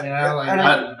 Oh,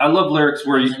 yeah. I love lyrics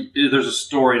where there's a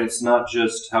story and it's not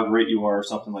just how great you are or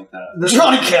something like that.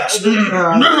 Johnny Cash!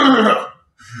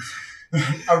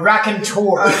 A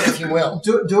raconteur, if you will.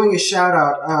 Doing a shout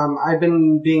out. I've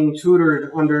been being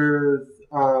tutored under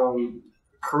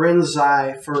Corinne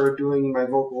Zai for doing my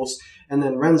vocals, and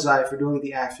then Ren Zai for doing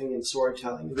the acting and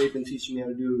storytelling. They've been teaching me how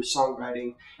to do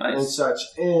songwriting and such.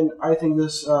 And I think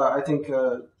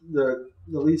the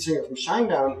lead singer from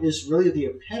Shinedown is really the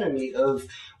epitome of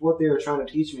what they were trying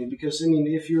to teach me. Because,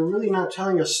 if you're really not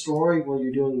telling a story while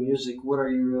you're doing music, what are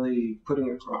you really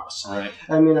putting across? Right.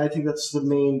 I think that's the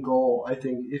main goal. I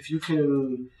think if you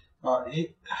can...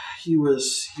 he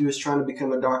was trying to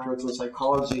become a doctorate in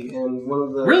psychology, and one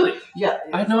of the... Really? Yeah.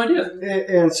 I had no idea.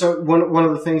 And so one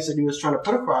of the things that he was trying to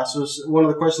put across was, one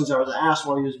of the questions I was asked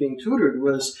while he was being tutored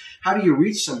was, how do you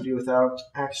reach somebody without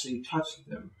actually touching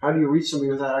them? How do you reach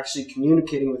somebody without actually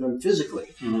communicating with them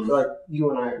physically, like you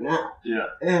and I are now? Yeah.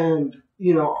 And,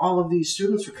 all of these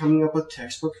students were coming up with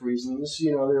textbook reasons.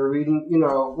 They were reading,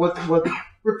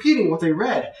 repeating what they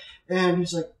read. And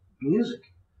he's like, music.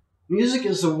 Music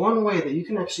is the one way that you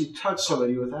can actually touch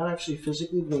somebody without actually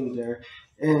physically being there,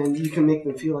 and you can make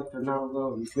them feel like they're not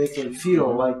alone. You can make them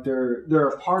feel like they're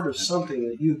a part of something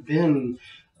that you've been.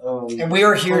 And we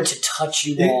are here to touch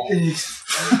you all. Do you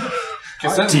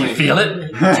feel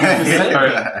it? All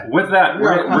right. With that,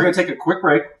 we're going to take a quick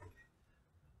break.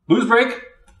 Booze break.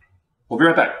 We'll be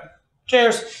right back.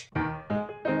 Cheers.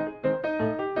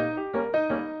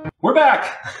 We're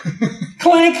back.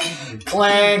 Clink.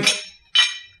 Clank.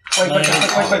 Quick.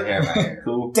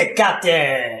 Cool.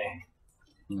 Tecate.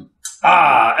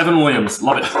 Evan Williams.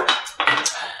 Love it.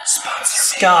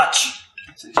 Scotch.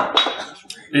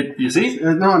 You see?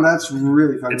 No, that's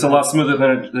really fun. It's a lot smoother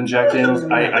than Jack Daniels.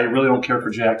 I really don't care for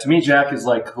Jack. To me, Jack is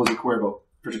like Jose Cuervo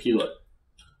for tequila.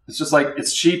 It's just like,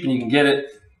 it's cheap and you can get it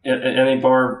at any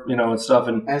bar, and stuff.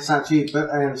 And it's not cheap, but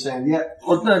I understand. Yeah.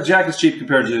 Well, no, Jack is cheap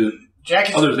compared to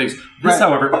other things. This,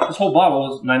 however, this whole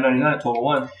bottle is $9.99 total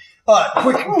wine.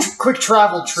 Quick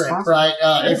travel trick, right?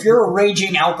 If you're a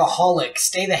raging alcoholic,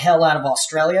 stay the hell out of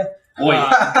Australia.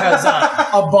 Because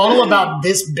a bottle about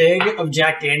this big of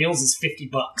Jack Daniels is $50.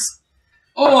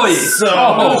 Oh,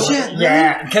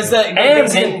 yeah, because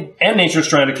and nature's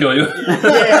trying to kill you.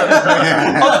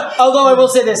 Although I will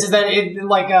say this is that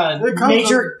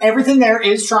nature, everything there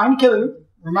is trying to kill you.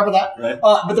 Remember that? Right.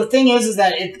 But the thing is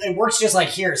that it works just like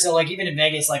here. So, even in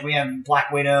Vegas, we have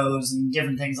Black Widows and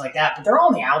different things like that, but they're all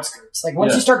on the outskirts.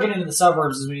 Once you start getting into the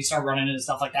suburbs is when you start running into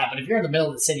stuff like that. But if you're in the middle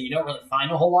of the city, you don't really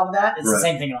find a whole lot of that. It's the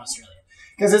same thing in Australia.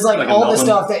 Because it's all the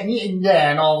stuff that,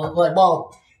 and all,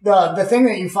 the thing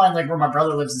that you find, where my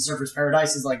brother lives in Surfer's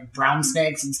Paradise is, brown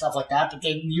snakes and stuff like that, but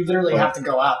you literally have to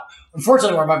go out.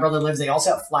 Unfortunately, where my brother lives, they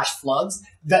also have flash floods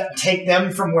that take them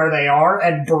from where they are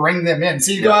and bring them in.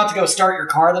 So you go out to go start your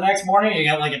car the next morning, and you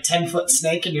got a 10-foot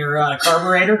snake in your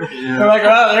carburetor. They're like,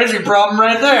 oh, there's your problem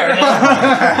right there.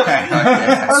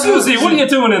 Susie, what are you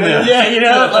doing in there? Yeah,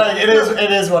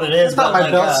 it is what it is. I thought my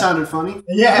belt sounded funny.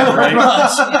 Yeah, pretty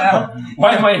much.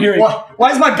 Why am I hearing?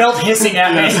 Why is my belt hissing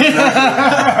at me?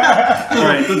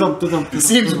 Right. He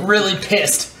seems really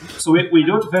pissed. So we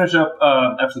do have to finish up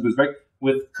after the booze break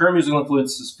with current musical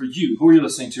influences for you. Who are you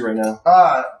listening to right now?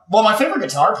 Well, my favorite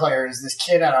guitar player is this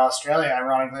kid out of Australia,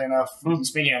 ironically enough.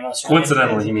 Speaking of Australia.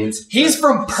 Coincidentally, he means. He's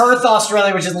from Perth,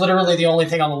 Australia, which is literally the only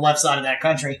thing on the left side of that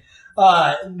country.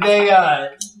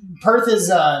 Perth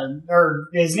is, or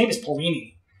his name is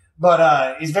Polini,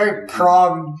 but he's very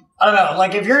prog. I don't know,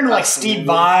 if you're into Steve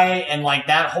Vai and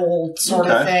that whole sort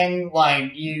of thing,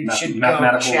 you should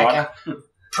go check it.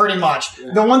 Pretty much.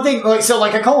 The one thing,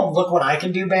 I call them Look What I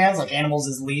Can Do bands, Animals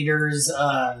as Leaders.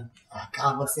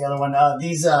 What's the other one?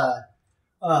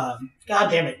 God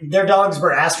damn it. Their Dogs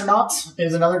Were Astronauts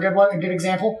is another good one, a good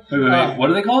example. Wait, what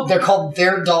are they called? They're called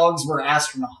Their Dogs Were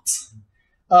Astronauts.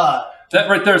 That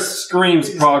right there screams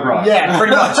prog rock. Yeah,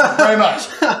 pretty much.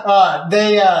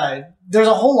 there's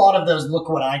a whole lot of those "Look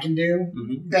What I Can Do"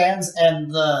 bands,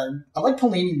 and I like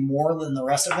Polini more than the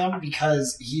rest of them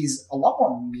because he's a lot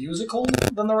more musical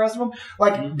than the rest of them.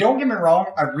 Like, don't get me wrong,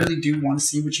 I really do want to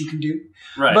see what you can do.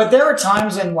 Right. But there are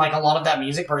times in like a lot of that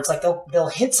music where it's like they'll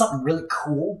hit something really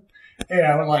cool. You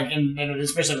know, like, and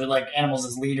especially with like Animals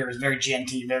as Leader is very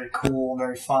genty, very cool,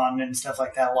 very fun, and stuff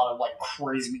like that. A lot of like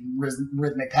crazy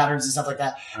rhythmic patterns and stuff like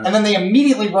that. Right. And then they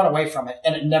immediately run away from it,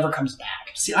 and it never comes back.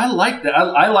 See, I like that.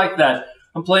 I like that.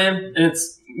 I'm playing, and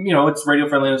it's it's radio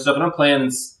friendly and stuff, and I'm playing.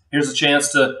 And here's a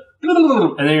chance to,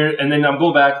 and then I'm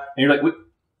going back, and you're like, wait,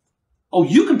 oh,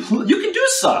 you can do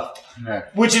stuff. Right.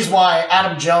 Which is why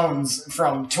Adam Jones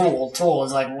from Tool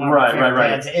is like one of my favorite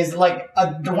bands. Is like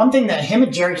the one thing that him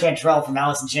and Jerry Cantrell from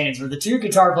Alice in Chains were the two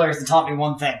guitar players that taught me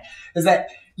one thing is that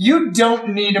you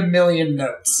don't need a million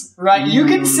notes, right? You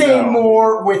can say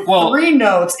more with 3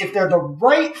 notes if they're the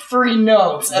right 3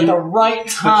 notes at the right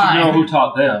time. But you know who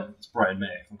taught them? It's Brian May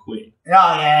from Queen. Oh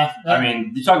yeah. I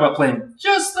mean, you talk about playing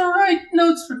just the right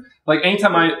notes for like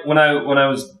anytime when I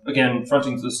was again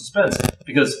fronting the Suspense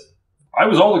because I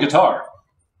was all the guitar.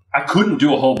 I couldn't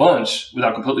do a whole bunch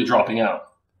without completely dropping out.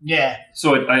 Yeah.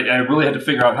 So I really had to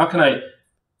figure out how can I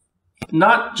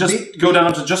not just go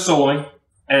down to just soloing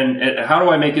and how do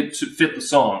I make it to fit the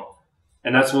song?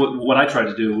 And that's what I tried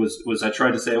to do was I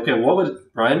tried to say, okay, what would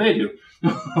Brian May do?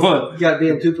 You got to be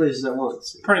in 2 places at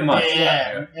once. Pretty much.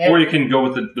 Yeah. Or you can go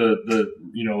with the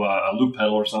a loop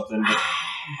pedal or something. But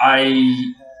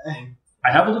I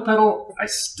have a loop pedal. I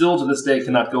still, to this day,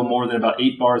 cannot go more than about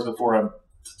 8 bars before I'm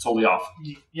totally off.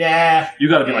 Yeah. You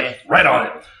got to be like right on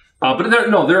it. But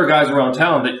there are guys around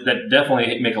town that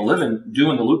definitely make a living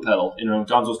doing the loop pedal. You know,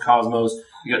 Donzo's Cosmos.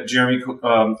 You got Jeremy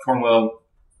Cornwell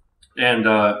and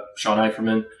Sean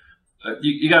Eiferman.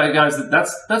 You got guys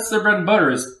that's their bread and butter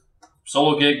is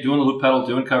solo gig, doing the loop pedal,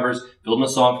 doing covers, building a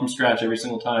song from scratch every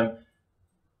single time.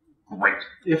 Great.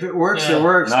 If it works, it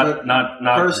works. Not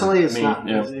personally, it's not.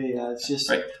 Yeah. It's just.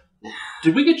 Right.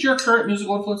 Did we get your current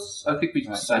musical influence? I think we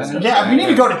decided. Yeah, we need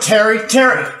to go to Terry.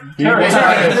 Terry. What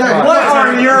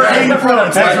are your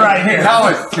influences right here? How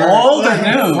is old or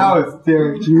new? How is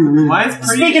Terry? Mine's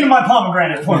pretty. Speaking of my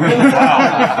pomegranate for me.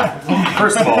 Wow.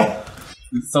 First of all,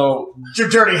 so get your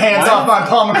dirty hands off my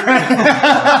pomegranate. Never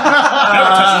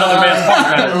touch another man's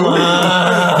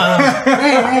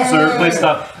pomegranate. Sir, please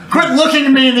stop. Quit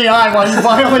looking me in the eye while you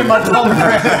violate my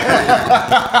pomegranate.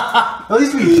 At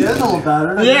least be gentle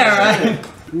about it. Yeah, right.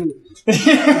 Let's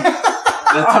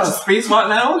touch the space spot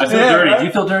now. I feel dirty. Right? Do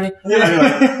you feel dirty?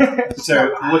 Yeah.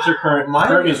 So, what's your current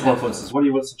musical influences? What are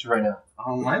you listening to right now?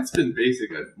 Mine's been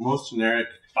basic. Most generic.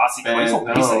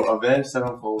 Avenged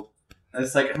Sevenfold.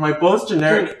 It's like my most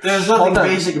generic. There's nothing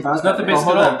basic about Nothing that. basic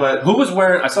about that. But who was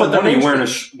wearing? I saw one of you wearing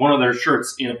one of their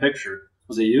shirts in a picture.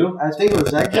 Was it you? I think it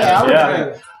was that guy.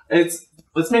 Yeah. It's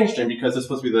mainstream because it's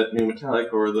supposed to be the new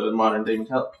Metallic or the modern day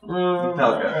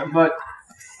Metallica. But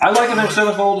I like Avenged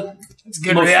Sevenfold. It's a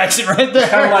good reaction right there.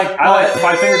 Kind of like I like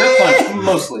Five Finger Death Punch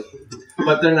mostly,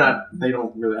 but they're not. They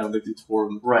don't really have the tour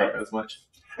right as much.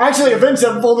 Actually, Avenged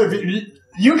Sevenfold,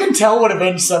 you can tell what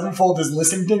Avenged Sevenfold is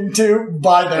listening to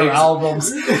by their albums.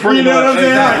 You know what I'm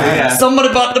saying? Exactly, yeah.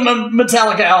 Somebody bought them a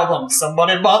Metallica album.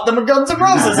 Somebody bought them a Guns N'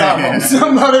 Roses album.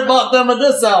 Somebody bought them a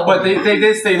this album. But they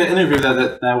did say in the interview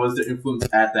that was their influence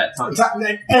at that time.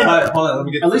 But hold on, let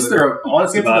me get at least they're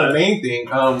honest about the main thing.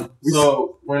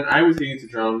 So when I was getting into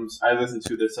drums, I listened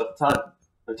to their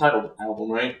self-titled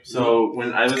album, right? So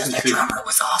when I listened to drummer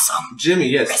was awesome. Jimmy,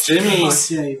 yes, Jimmy,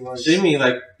 was. Jimmy,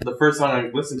 like the first song I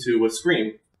listened to was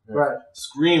Scream. Right.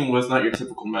 Scream was not your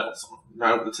typical metal song.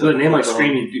 Not the so a name like song.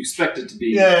 Scream, you'd expect it to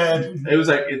be. Yeah. It was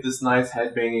like this nice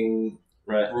headbanging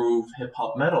groove, hip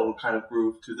hop metal kind of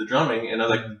groove to the drumming, and I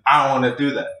was like, I want to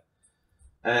do that.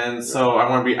 And so I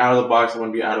want to be out of the box. I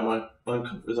want to be out of my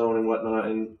comfort zone and whatnot,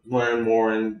 and learn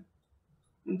more and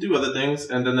do other things.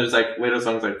 And then there's like later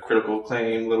songs like Critical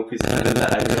Acclaim, Little Piece of Heaven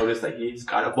that I noticed that he's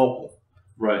got a vocal,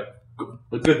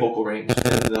 a good vocal range, and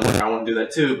then I'm like, I want to do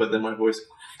that too. But then my voice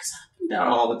cracks up and down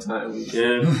all the time.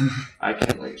 Yeah, I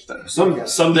can't reach that.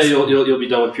 Someday you'll be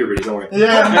done with puberty. Don't worry.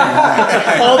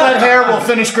 Yeah, all that hair will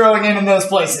finish growing in those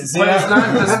places. But it's not.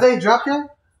 Have they dropped yet?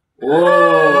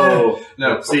 Whoa!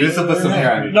 No, see, this is some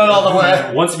hair. Not all the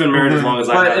way. Once you've been married as long as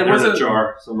I have, there's a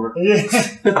jar somewhere. Yeah.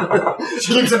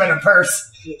 She keeps them in her purse.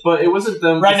 But it wasn't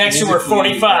them. Right next to her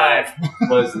 45.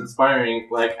 Was inspiring.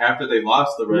 Like after they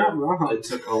lost the Rev, it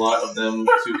took a lot of them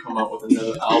to come up with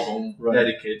another album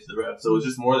dedicated to the Rev. So it was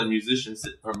just more than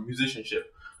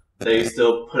musicianship. They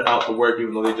still put out the work,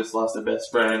 even though they just lost their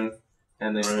best friend,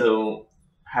 and they still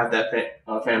have that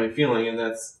family feeling, and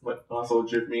that's what also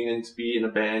dripped me into be in a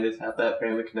band is have that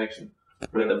family connection.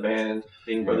 with the band,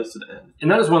 being brothers to the end. And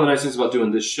that is one of the nice things about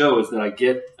doing this show is that I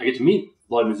get to meet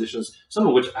a lot of musicians, some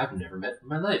of which I've never met in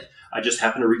my life. I just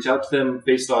happen to reach out to them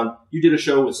based on, you did a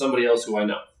show with somebody else who I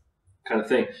know, kind of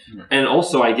thing. Mm-hmm. And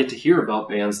also I get to hear about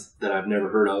bands that I've never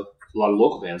heard of, a lot of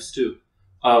local bands too.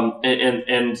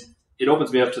 And it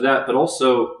opens me up to that, but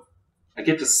also I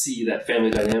get to see that family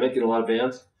dynamic in a lot of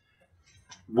bands.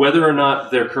 Whether or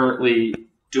not they're currently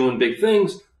doing big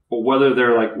things, or whether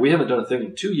they're like, we haven't done a thing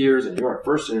in 2 years, and you're our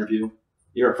first interview,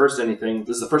 you're our first anything,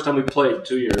 this is the first time we played in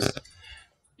 2 years.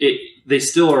 They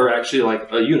still are actually like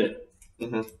a unit.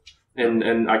 Mm-hmm.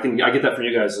 And I get that from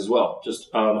you guys as well. Just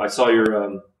I saw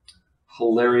your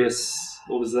hilarious,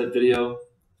 what was that video?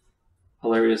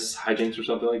 Hilarious hijinks or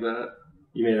something like that.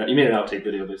 You made an outtake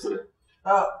video basically.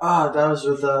 That was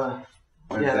with Zach.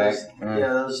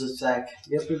 That was with Zach.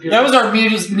 Yep, that was our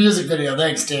music video.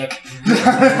 Thanks, Dick.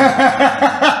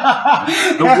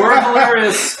 The word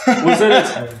hilarious was in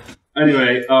it.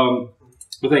 Anyway, well,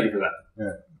 thank you for that.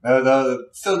 Yeah.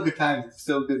 Still good times,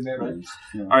 still good memories.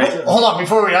 Yeah. All right, hold on.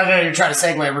 Before I know you're trying to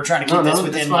segue. We're trying to keep this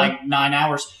within like 9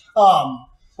 hours.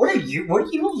 What are you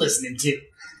listening to?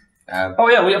 I'm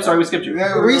sorry, we skipped you.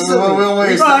 Recently,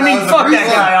 I mean, fuck that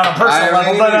guy on a personal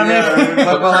level, but I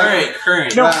mean,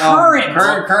 current. No,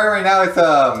 current right now it's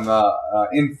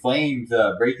In Flames,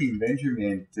 Breaking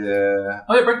Benjamin.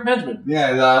 Breaking Benjamin.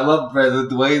 Yeah, I love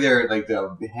the way they're like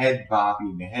the head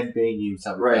bopping, the head banging,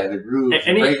 stuff like that, the grooves,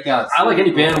 the breakdowns. I like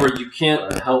any band where you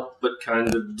can't help but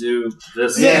kind of do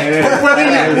this. Yeah,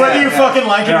 whether you fucking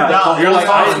like it or not. You're like,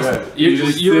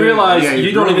 you realize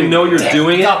you don't even know you're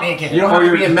doing it. You don't have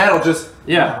to be in metal. Just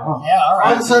all right.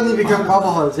 All of a sudden, they become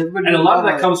bubbleheads. And a lot of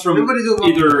that comes from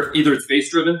either it's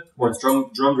bass driven or it's drum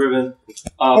driven,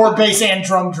 or bass and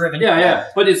drum driven. Yeah.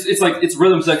 But it's like it's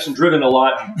rhythm section driven a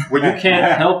lot where you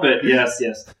can't help it. Yes.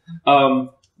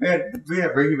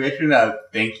 Breaking Benjamin.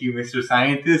 Thank you, Mr.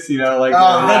 Scientist. You know, like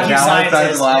thank you,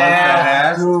 Scientist.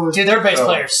 Yeah. Dude, their bass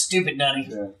player's stupid nutty.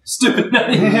 Yeah. Stupid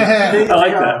nutty. I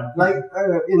like that. Like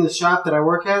in the shop that I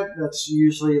work at, that's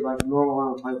usually like normal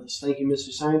on the playlist. Thank you,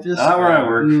 Mr. Scientist. Not where I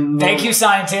work. Thank you,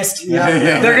 Scientist.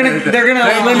 Yeah. They're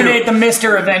gonna eliminate the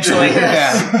Mister eventually.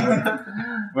 Yeah.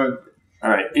 All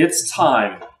right, it's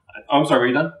time. I'm sorry. Were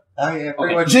you done? Oh yeah,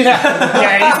 pretty much.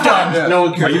 Yeah, he's done. Yeah. No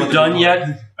one cares. Are you done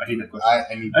yet? I hate that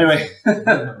question. Anyway.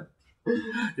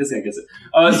 Yes, I guess it.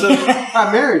 So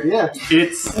I'm married, yeah.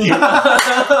 It's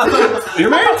you're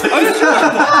married?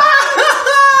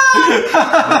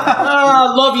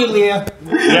 Love you, Leah.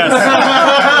 Yes.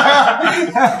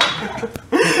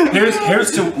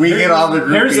 Here's to the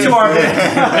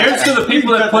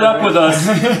people that put up with us,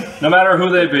 no matter who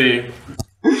they be.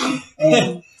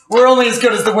 We're only as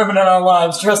good as the women in our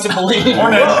lives. Trust and believe.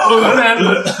 Or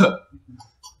men.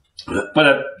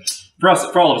 But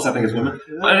for all of us, I think it's women.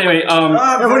 But anyway,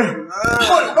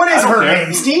 what is her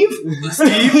name? Steve?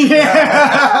 Steve?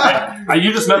 Yeah.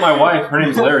 You just met my wife. Her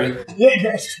name's Larry.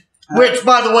 Which,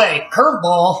 by the way,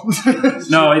 curveball.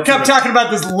 No, it kept talking about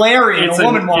this Larry and a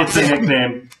woman walks in. It's a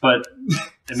nickname, but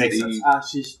it makes sense.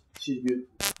 She's good.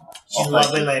 She's a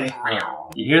lovely lady.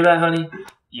 You hear that, honey?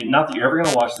 Not that you're ever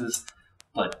going to watch this,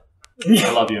 but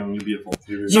I love you and you're beautiful.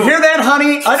 You hear that,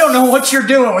 honey? I don't know what you're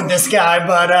doing with this guy,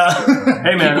 but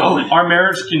hey, man, our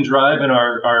marriage can drive and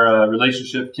our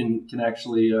relationship can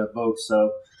actually vote.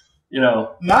 So, you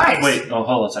know. Nice. Wait. Oh,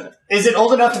 hold on a second. Is it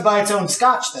old enough to buy its own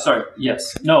scotch, though? Sorry.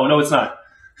 Yes. No, it's not.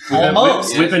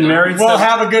 Almost. We've been married. We'll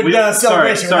have a good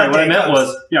celebration. Sorry. What I meant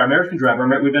was, our marriage can drive.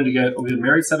 We've been together. We've been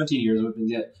married 17 years. We've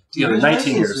been together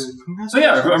 19 years. So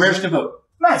yeah, our marriage can vote.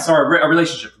 Nice. Sorry, our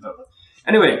relationship can vote.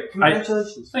 Anyway,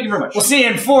 congratulations. Thank you very much. We'll see you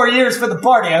in 4 years for the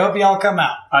party. I hope you all come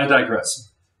out. I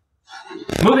digress.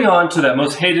 Moving on to that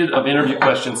most hated of interview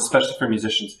questions, especially for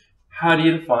musicians. How do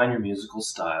you define your musical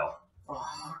style?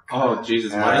 Oh,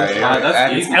 Jesus.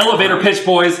 That's easy. Elevator pitch,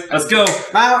 boys. Let's go.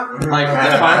 Like,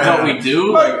 define what we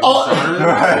do? Like, what?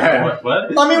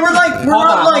 I mean,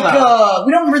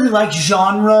 we don't really like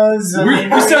genres. We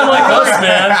sound like us,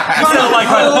 man. We sound like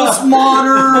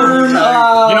postmodern.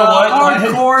 You know what?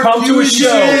 Hardcore. Come to a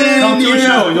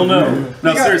show. You'll know.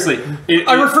 No, seriously.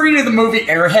 I refer you to the movie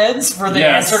Airheads for the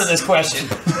answer to this question.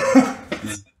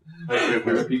 Wait,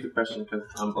 repeat the question because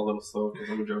I'm a little slow because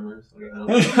I'm a drummer. So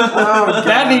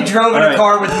Daddy drove in a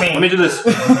car with me. Let me do this.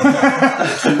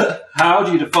 How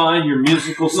do you define your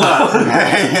musical style?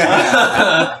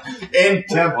 In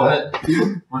tempo. What?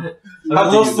 I'm a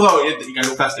little slow. You gotta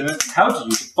go faster. How do you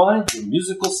define your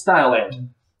musical style, Ed?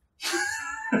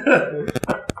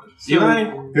 You right?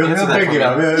 He'll pick it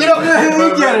up. You know, I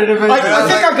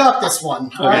think I got this one.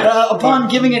 Okay. Upon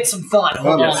giving it some thought.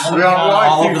 Hold on.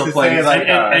 All over the place.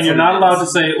 And you're not allowed to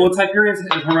say, well, it's Hyperion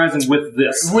Horizon with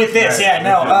this. With this, yeah,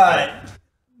 no.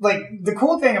 Like, the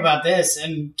cool thing about this,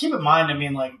 and keep in mind, I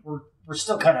mean, like, we're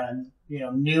still kind of, you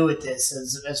know, new at this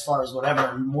as far as whatever,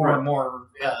 and more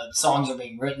songs are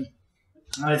being written.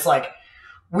 And it's like,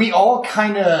 we all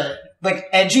kind of, like,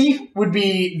 edgy would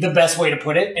be the best way to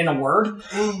put it in a word.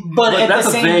 But at that's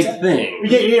the same a vague thing.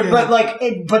 Yeah,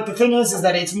 but the thing is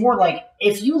that it's more like,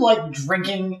 if you like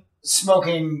drinking,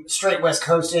 smoking, straight West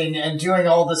Coasting, and doing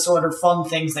all the sort of fun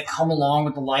things that come along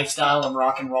with the lifestyle of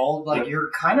rock and roll, like, you're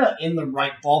kind of in the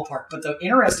right ballpark. But the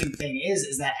interesting thing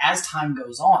is that as time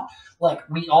goes on, like,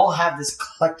 we all have this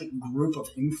eclectic group of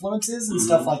influences and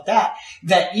stuff like that,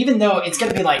 that even though it's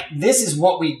going to be like, this is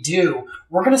what we do,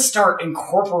 we're going to start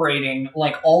incorporating,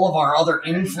 like, all of our other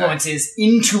influences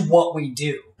into what we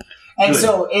do. And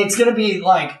so it's going to be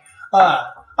like,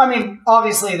 I mean,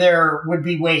 obviously there would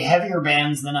be way heavier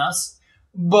bands than us,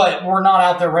 but we're not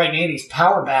out there writing 80s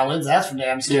power ballads, that's for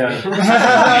damn sure. Yeah.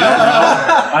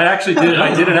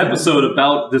 I did an episode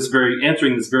about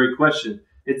answering this very question.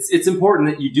 It's important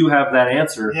that you do have that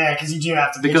answer. Yeah, because you do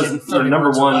have to. Because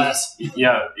number one,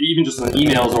 even just on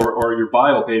emails or your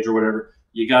bio page or whatever,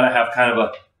 you got to have kind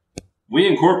of we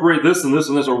incorporate this and this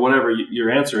and this or whatever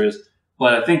your answer is.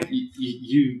 But I think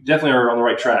you definitely are on the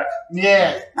right track.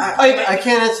 Yeah. I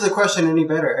can't answer the question any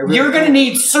better. You're going to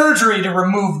need surgery to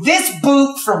remove this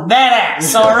boot from that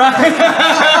ass, all right?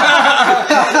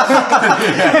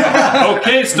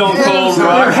 Okay, Stone Cold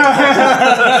Rock.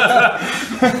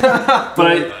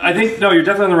 But I think, no, you're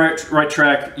definitely on the right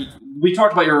track. We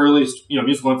talked about your earliest,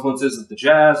 musical influences, the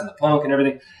jazz and the punk and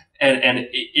everything. And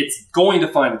it's going to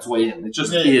find its way in. It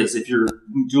just is. If you're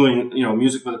doing,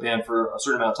 music with a band for a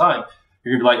certain amount of time,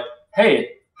 you're going to be like, hey,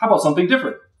 how about something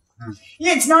different?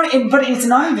 Yeah, it's not, but it's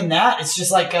not even that. It's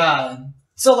just like,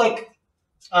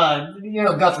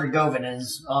 Guthrie Govan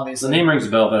is obviously. The name rings a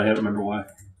bell, but I can't remember why.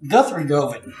 Guthrie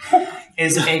Govan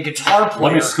is a guitar player.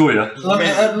 Let me school you.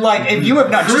 Like, if you have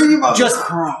not just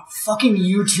fucking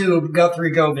YouTube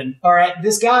Guthrie Govan, all right?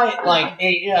 This guy, like,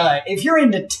 if you're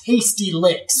into tasty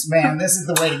licks, man, this is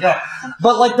the way to go.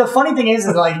 But, like, the funny thing is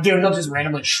like, dude, he'll just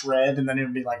randomly shred, and then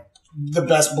it'll be like the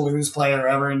best blues player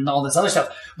ever and all this other stuff.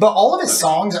 But all of his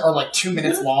songs are like 2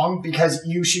 minutes long because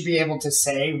you should be able to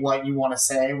say what you want to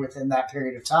say within that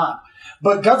period of time.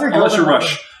 But Guthrie Govan, unless you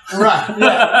rush. Right,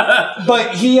 yeah.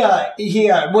 But he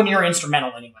when you're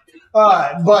instrumental anyway.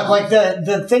 But like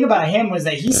the thing about him was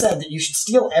that he said that you should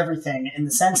steal everything in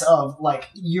the sense of like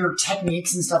your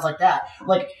techniques and stuff like that.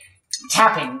 Like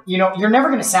tapping, you're never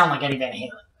going to sound like Eddie Van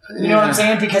Halen. You know what I'm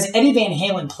saying? Because Eddie Van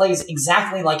Halen plays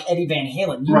exactly like Eddie Van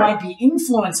Halen. You might be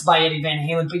influenced by Eddie Van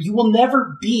Halen, but you will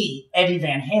never be Eddie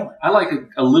Van Halen. I like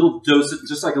a little dose,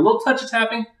 just like a little touch of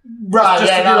tapping. Right,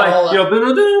 just to be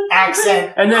like,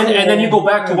 accent. And then you go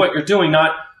back to what you're doing,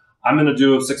 not, I'm going to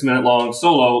do a 6 minute long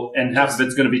solo, and half of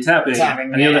it's going to be tapping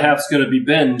and the other half's going to be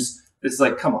bends. It's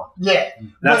like, come on. Yeah.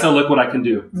 Look what I can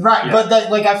do. Right. Yeah. But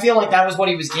I feel like that was what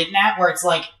he was getting at, where it's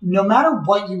like, no matter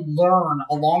what you learn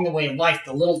along the way of life,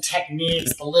 the little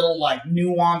techniques, the little like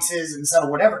nuances and so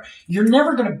whatever, you're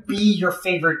never going to be your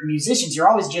favorite musicians. You're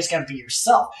always just going to be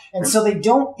yourself. And so they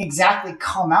don't exactly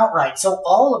come out right. So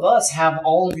all of us have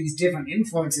all of these different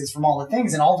influences from all the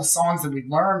things and all the songs that we've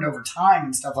learned over time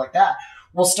and stuff like that.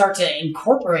 We'll start to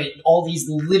incorporate all these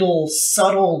little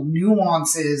subtle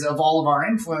nuances of all of our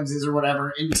influences or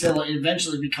whatever until it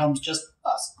eventually becomes just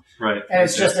us. Right. And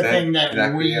it's just a thing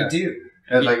that we do.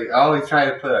 And like, I always try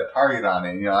to put a target on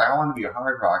it. I want to be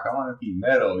hard rock. I want to be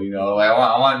metal.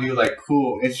 I want to do like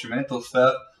cool instrumental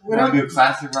stuff. I want to do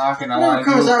classic rock, and I want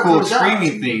to do cool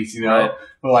screaming things. But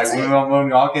like when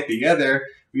we all get together,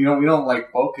 we don't like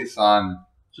focus on.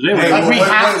 Today we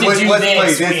have to do this.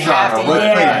 Let's play this genre.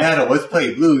 Let's play metal. Let's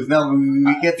play blues. No, we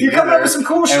get together. You're coming up with some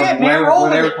cool shit, man.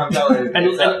 Whatever comes out.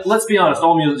 And let's be honest,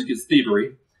 all music is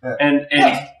thievery.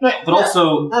 But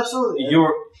also, absolutely.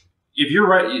 If you're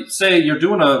right, say you're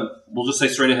doing we'll just say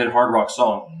straight ahead hard rock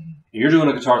song, and you're doing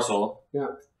a guitar solo. Yeah.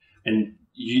 And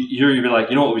you're like,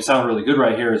 what we sound really good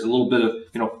right here is a little bit of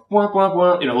wah, wah,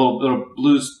 wah, a little bit of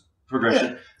blues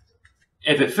progression.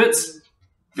 Yeah. If it fits.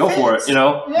 Go for it,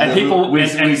 and people,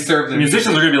 and serve the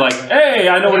musicians are going to be like, "Hey,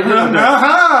 I know what you're doing."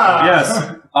 Yes,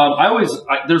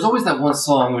 there's always that one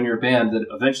song when you're a band that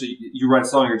eventually you write a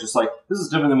song, you're just like, "This is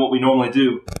different than what we normally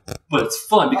do," but it's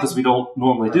fun because we don't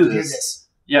normally do this.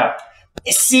 Yeah.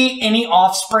 See any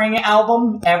Offspring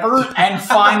album ever and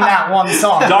find that one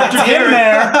song. Dr. In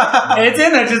there. It's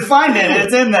in there. Just find it.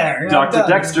 It's in there. Dr.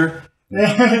 Dexter.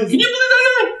 Can you believe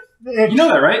that? You know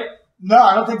that, right? No,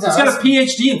 I don't think so. He's got a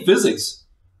PhD in physics.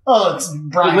 Oh, it's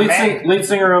Brian May. Lead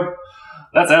singer of...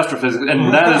 That's astrophysics,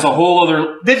 and that is a whole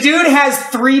other... The dude has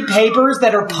 3 papers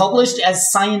that are published as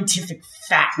scientific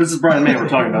fact. This is Brian May we're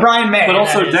talking about. Brian May. But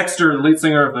also Dexter, the lead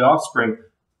singer of The Offspring,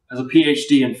 has a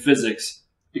PhD in physics.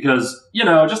 Because,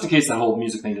 just in case that whole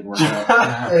music thing didn't work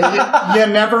out. you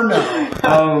never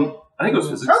know. I think it was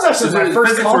physics. That was actually my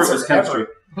first physics concert or it was chemistry.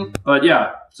 But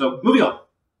yeah, so moving on.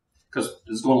 Because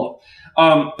this is going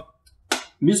long.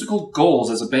 Musical goals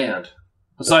as a band,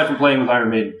 aside from playing with Iron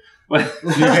Maiden. If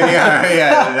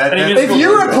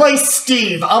you replace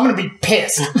Steve, I'm going to be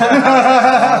pissed.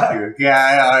 At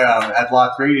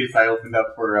Lost Radius, I opened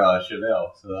up for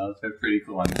Chevelle, so that was pretty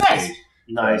cool on the stage.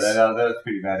 Nice. That was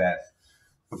pretty badass.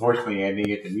 Unfortunately, I didn't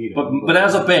get to meet him. But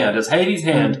as a band, as Hades'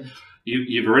 Hand,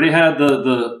 you've already had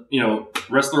the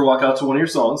wrestler walk out to one of your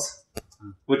songs.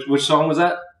 Which song was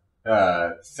that?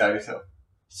 Sell Yourself.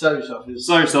 Sell Yourself.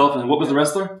 Sell Yourself, and what was the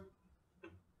wrestler?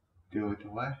 Do it to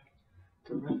what?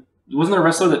 Wasn't there a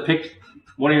wrestler that picked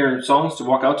one of your songs to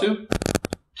walk out to?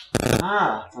 The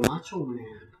Macho Man.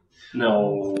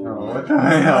 No. Oh, what the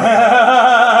hell?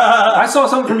 I saw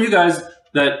something from you guys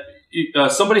that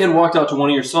somebody had walked out to one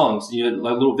of your songs. You had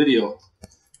like a little video.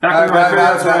 That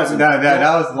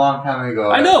was a long time ago.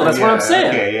 I know, that's what I'm saying.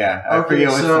 Okay, yeah. I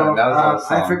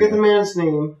forget the man's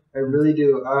name. I really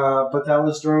do. But that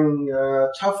was during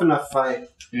Tough Enough fight.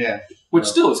 Yeah. Which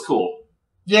still is cool.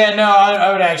 Yeah, no,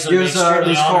 I would actually be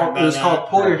extremely honored. It was called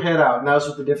Pull Your Head Out, and that was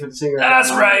with a different singer. That's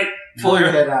right. Pull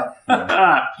Your Head Out.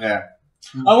 Yeah.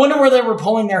 I wonder where they were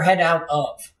pulling their head out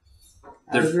of.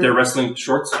 They're wrestling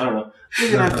shorts? I don't know.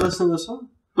 You're going to have to listen to the song.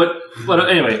 But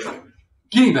anyway,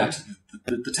 getting back to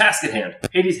the task at hand,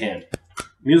 Hades' Hand,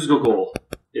 musical goal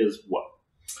is what?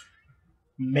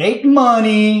 Make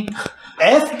money.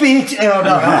 F bitch. Oh,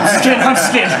 no, I'm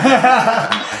just kidding.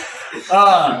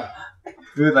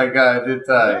 Dude, like,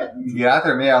 get out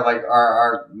there, man.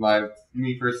 Like,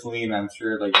 me personally, and I'm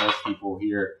sure, like, most people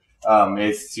here,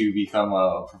 is to become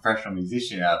a professional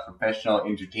musician, a professional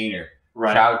entertainer.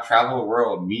 Right. Travel the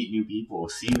world, meet new people,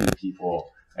 see new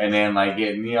people, and then, like,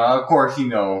 of course,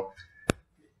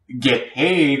 get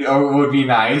paid would be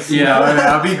nice. Yeah.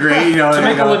 That'd be great. To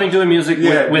make a living doing music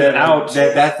without...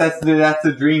 That's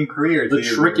the dream career. The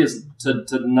trick is to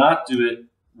not do it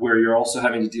where you're also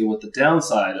having to deal with the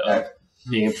downside of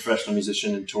being a professional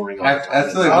musician and touring all the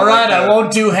time. All right, I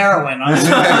won't do heroin. You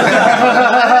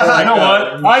know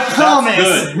what? I promise.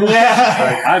 Good.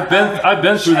 Yeah. I've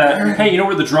been through that. Hey, you know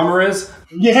where the drummer is?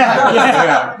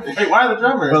 Yeah. Hey, why the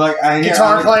drummer? But like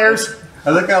guitar players. I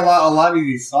look at a lot of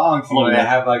these songs that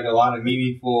have like a lot of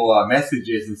meaningful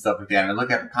messages and stuff like that. And I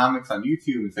look at the comics on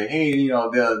YouTube and say, hey,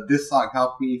 this song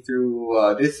helped me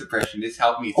through this depression. This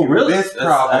helped me through this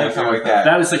problem or something like that.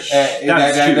 That is huge.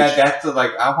 That's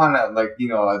like I want to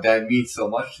that means so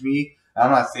much to me.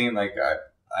 I'm not saying like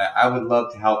I would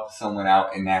love to help someone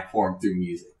out in that form through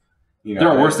music. There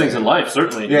are worse things in life,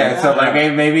 certainly. Yeah, so like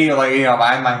maybe like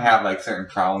I might have like certain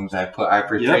problems. I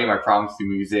portray my problems through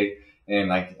music. And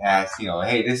like ask,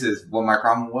 hey, this is what my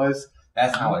problem was.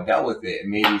 That's how I dealt with it.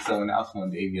 And maybe someone else one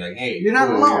day be like, hey, you're not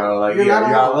alone. You're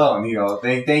not alone.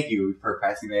 Thank you for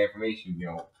passing that information.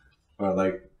 But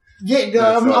like,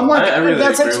 I'm like, I really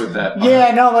agree with that.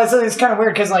 Yeah, no, it's kind of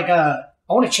weird because like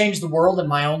I want to change the world in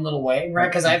my own little way, right?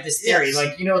 Because I have this theory,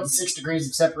 like what the 6 degrees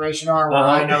of separation are. Where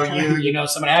I know you know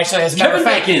somebody. Actually, as a matter of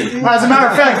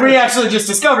fact, we actually just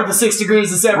discovered the 6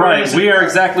 degrees of separation. Right, we are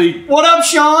exactly. What up,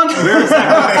 Sean? We're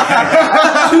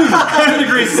exactly 2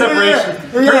 degrees of separation.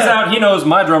 Turns out he knows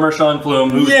my drummer, Sean Flume,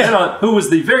 who was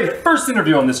the very first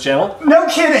interview on this channel. No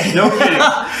kidding. No kidding.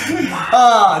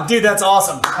 Dude, that's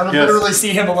awesome. I'll literally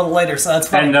see him a little later, so that's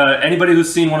fun. And anybody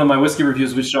who's seen one of my whiskey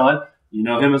reviews with Sean. You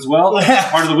know him as well?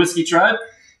 Part of the whiskey tribe?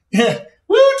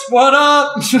 Woot! What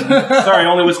up? Sorry,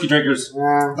 only whiskey drinkers. Get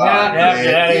out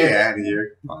of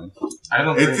here. I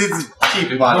don't it's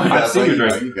cheap bottom.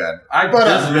 You got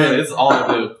it. It's all I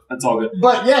do. That's all good.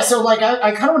 But yeah, so like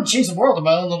I kind of want to change the world in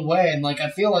my own little way, and like I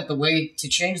feel like the way to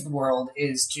change the world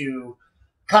is to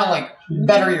kind of like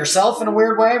better yourself in a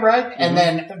weird way, right? Mm-hmm. And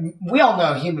then we all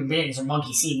know human beings are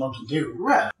monkey see, monkey do.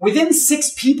 Right. Within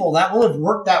 6 people, that will have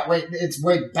worked that way, its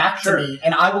way back to me,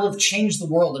 and I will have changed the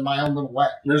world in my own little way.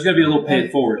 And there's going to be a little pay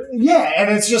it forward. Yeah, and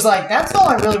it's just like, that's all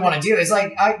I really want to do. It's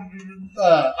like, I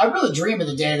really dream of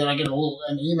the day that I get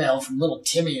an email from little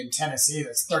Timmy in Tennessee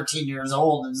that's 13 years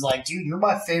old and is like, dude, you're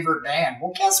my favorite band.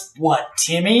 Well, guess what,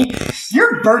 Timmy?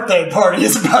 Your birthday party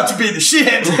is about to be the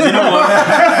shit. You know what?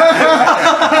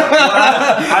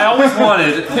 I always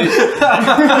wanted.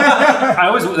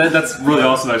 That's really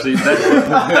awesome, actually.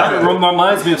 That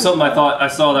reminds me of something I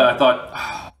saw that I thought,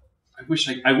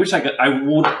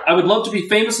 I would love to be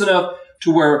famous enough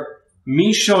to where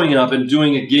me showing up and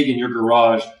doing a gig in your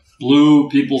garage blew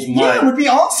people's minds. Yeah, it would be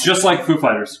awesome. Just like Foo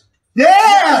Fighters.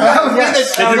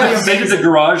 Yeah! They did the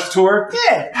garage tour.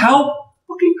 Yeah. How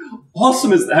fucking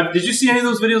awesome is that? Did you see any of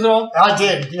those videos at all? I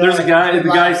did. There's a guy,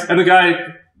 the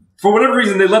guy, for whatever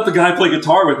reason, they let the guy play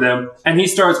guitar with them, and he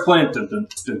starts playing dun dun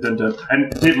dun dun dun.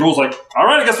 And Dave Grohl's like, "All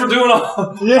right, I guess we're doing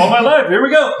all my life. Here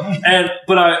we go."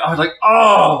 But I was like,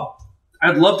 "Oh,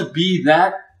 I'd love to be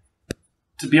that.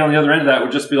 To be on the other end of that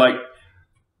would just be like,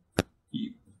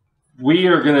 we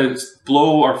are gonna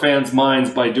blow our fans'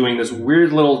 minds by doing this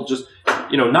weird little, just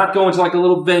not going to like a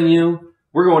little venue.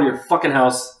 We're going to your fucking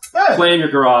house." Play in your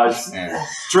garage,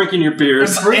 drinking your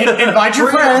beers, invite your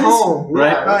friends,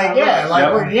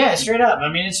 right? Straight up. I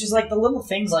mean, it's just like the little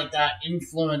things like that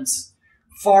influence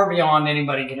far beyond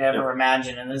anybody could ever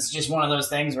imagine, and it's just one of those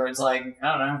things where it's like,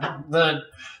 I don't know,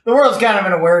 the world's kind of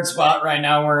in a weird spot right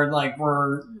now, where like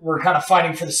we're kind of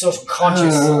fighting for the social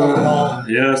conscious of it all.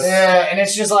 Yes. Yeah, and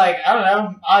it's just like, I don't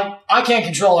know, I can't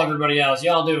control everybody else.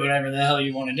 Y'all do whatever the hell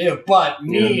you want to do, but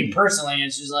me personally,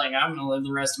 it's just like I'm gonna live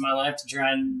the rest of my life to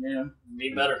try and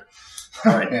be better.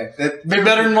 Right. Be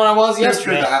better than what I was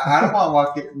yesterday. I don't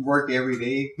want to work every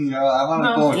day. I want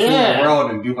to go into the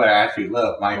world and do what I actually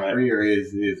love. My career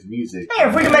is music. Hey,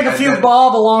 if we can make a few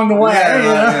bob along the way.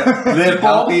 Live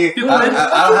healthy. I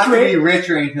don't have to be rich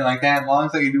or anything like that. As long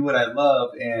as I can do what I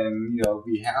love and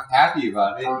be happy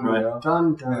about it.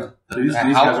 Done. These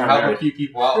guys help a few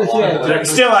people out.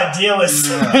 Still idealist.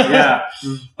 Yeah.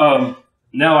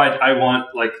 Now I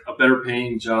want like a better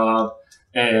paying job.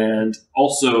 And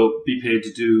also be paid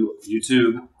to do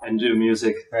YouTube and do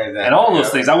music and all those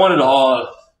things. I wanted to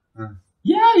all.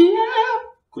 Yeah.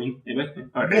 Queen, anyway.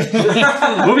 All right.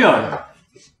 Moving on.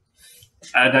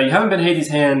 Now, you haven't been Hades'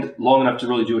 Hand long enough to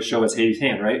really do a show as Hades'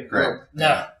 Hand, right? Correct.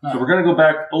 No. Oh. So we're going to go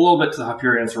back a little bit to the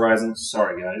Hyperion's Horizon.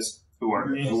 Sorry, guys, who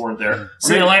weren't there.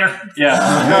 See you later. Yeah.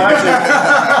 No,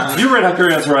 actually, you read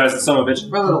Hyperion's Horizon, son of a bitch.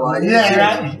 For a little while.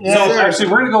 Yeah. So, actually,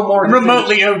 we're going to go more...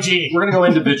 Remotely OG. We're going to go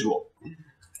individual.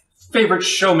 Favorite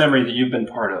show memory that you've been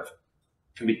part of?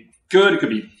 It can be good, it could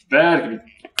be bad, it could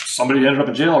be somebody ended up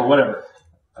in jail or whatever.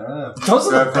 Those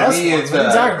are the best ones. What are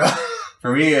you talking about?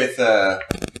 For me, it's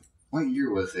what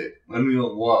year was it? When we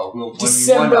won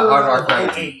December the Hard Rock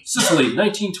Rising. Sicily,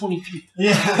 1923.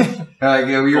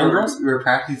 Yeah. We were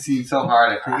practicing so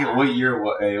hard. I forget what year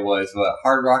it was, but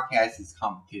Hard Rock has this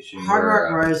competition. Hard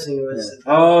Rock Rising was.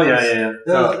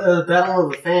 The Battle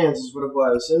of the Fans is what it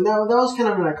was, and that was kind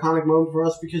of an iconic moment for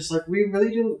us because we really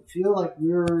didn't feel like we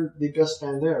were the best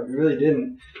band there. We really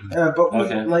didn't.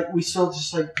 But we still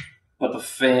just like. But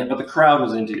the crowd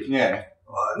was into it. Yeah.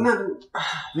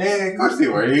 Yeah, of course they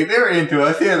were. They were into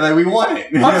us. Yeah, we won it.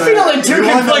 I'm feeling two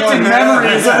conflicting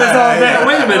memories of this all day.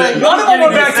 Wait a minute. One of them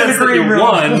went back to the green room.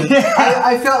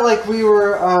 I felt like we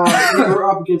were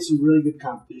up against some really good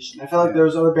competition. I felt like there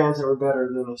was other bands that were better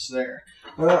than us there.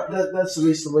 That's at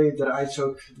least the way that I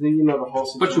took the whole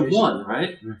situation. But you won,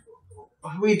 right?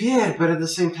 We did, but at the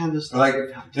same time, this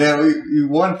we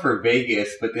won for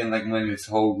Vegas, but then when this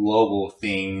whole global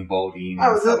thing, voting,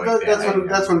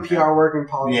 that's when PR work and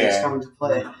politics come into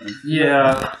play.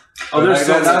 Yeah. Oh, that was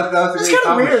a great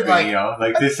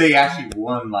accomplishment, this thing actually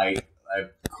won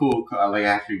cool,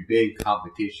 actually big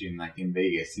competition in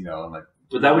Vegas,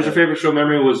 But that was your favorite show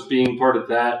memory, was being part of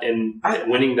that and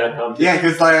winning that competition? Yeah,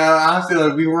 because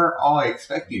honestly, we weren't all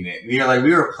expecting it. We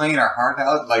were playing our heart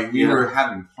out. We were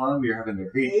having fun. We were having a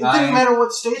great time. It didn't matter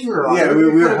what stage we were on. Yeah, we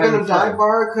were could have been a dive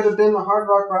bar. It could have been the Hard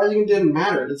Rock Rising. It didn't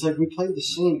matter. It's we played the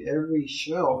same every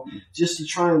show just to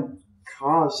try and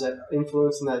cause that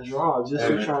influence and that draw.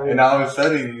 And all of a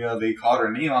sudden, they called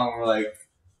our name out and we're like,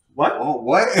 what? Oh,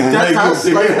 what? That sounds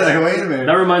wait a minute.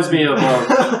 That reminds me of...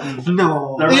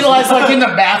 no. Eli's in the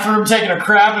bathroom taking a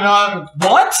crap and I'm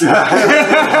what?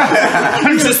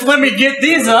 Just let me get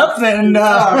these up and...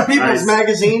 People's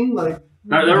Magazine.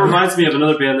 That reminds me of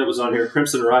another band that was on here,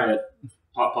 Crimson Riot,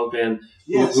 pop punk band,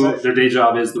 yes, who their day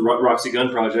job is the Roxy Gun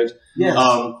Project. Yes.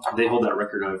 They hold that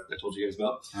record I told you guys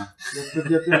about.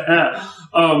 Yep.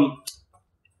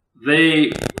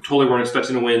 They totally weren't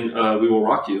expecting to win We Will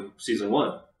Rock You, Season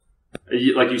 1.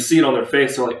 You see it on their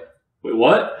face, they're like, wait,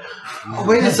 what? Oh,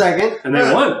 wait a second. And they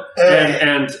won.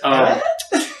 Yep,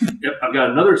 I've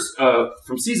got another,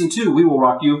 from Season 2, We Will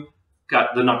Rock You.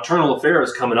 Got the Nocturnal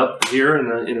Affairs coming up here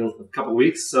in a couple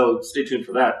weeks, so stay tuned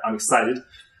for that. I'm excited.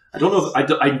 I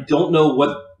don't know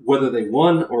whether they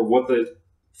won or what the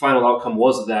final outcome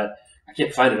was of that. I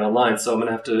can't find it online, so I'm going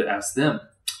to have to ask them.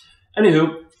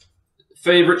 Anywho,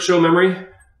 favorite show memory?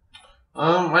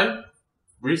 I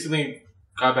recently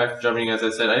got back to drumming, as I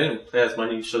said, I didn't play as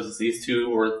many shows as these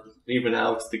two, or even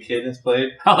Alex the Kid has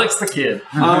played. Alex the Kid.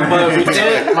 But we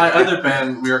did. My other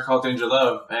band, we were called Danger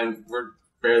Love, and we're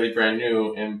fairly brand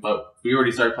new. But we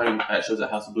already started playing at shows at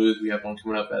House of Blues. We have one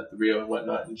coming up at the Rio and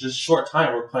whatnot. In just a short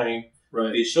time, we're playing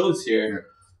these shows here.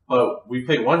 But we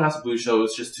played one House of Blues show.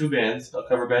 It's just two bands, a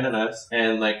cover band and us.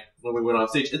 And like when we went on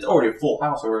stage, it's already a full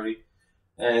house already.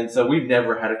 And so we've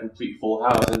never had a complete full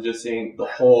house. And just seeing the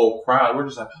whole crowd, we're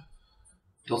just like,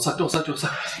 don't suck. It wasn't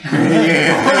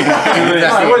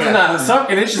that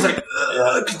sucking. It's just like,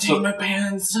 continue my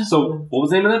bands. So what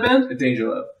was the name of that band? Danger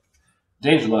Love.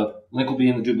 Danger Love. Link will be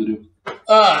in the doobly-doo.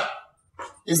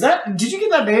 Did you get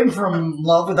that name from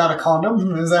Love Without a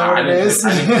Condom? Is that what it is?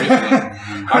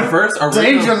 Our first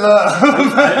Danger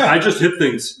Love. I just hit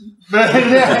things.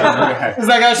 It's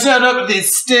like I showed up with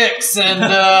these sticks and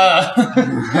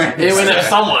it went at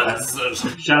someone's.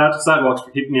 Shout out to Sidewalks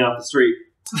for keeping me off the street.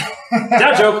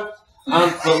 Dad joke.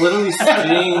 But literally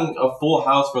seeing a full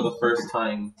house for the first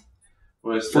time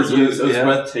was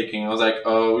breathtaking. I was like,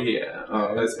 oh yeah,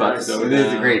 it's about to go. It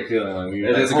is a great feeling.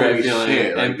 It is a great feeling,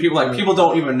 and people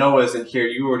don't even know us in here.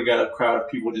 You already got a crowd of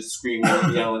people just screaming,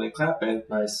 and yelling, and clapping.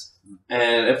 Nice.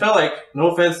 And it felt like,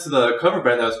 no offense to the cover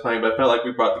band that was playing, but it felt like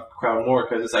we brought the crowd more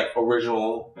because it's like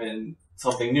original and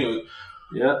something new.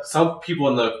 Yeah. Some people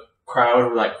in the crowd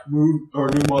were like, "Our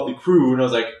new Motley Crue," and I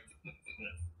was like,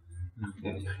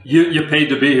 You paid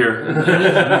to be here.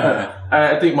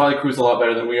 I think Motley Crue's a lot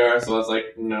better than we are, so I was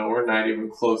like, no, we're not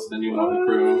even close to the new Motley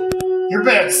Crue. Your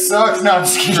band sucks. No, I'm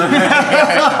just kidding.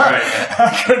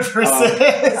 I could persist.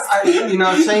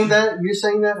 Saying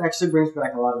that actually brings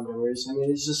back a lot of memories. I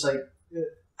mean, it's just like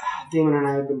Damon and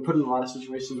I have been put in a lot of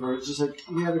situations where it's just like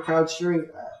you have the crowd cheering.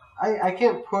 I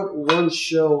can't put one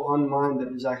show on mine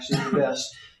that is actually the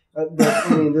best. But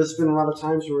I mean, there's been a lot of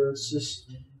times where it's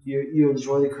just. You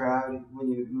enjoy the crowd when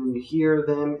you hear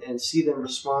them and see them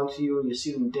respond to you and you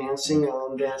see them dancing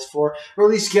on the dance floor, or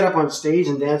at least get up on stage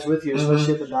and dance with you,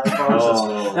 especially at the dive bars.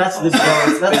 That's the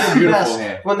best. That's the best.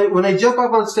 Yeah. When they jump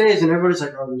up on stage and everybody's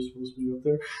like, "Oh, they're supposed to be up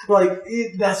there." Like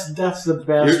that's the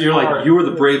best. You're like you were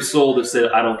the brave soul that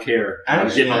said, "I don't care. I'm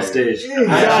getting on stage."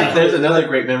 Actually, there's another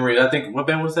great memory. I think what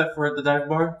band was that for at the dive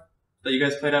bar? That you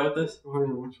guys played out with this?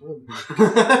 Which one?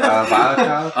 Biochild?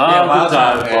 Yeah,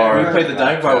 Biochild. Bar. We played the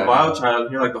dive bar with Biochild, and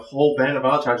here, like, the whole band of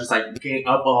Biochild just, like, getting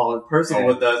up all in personal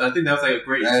with us. I think that was, like, a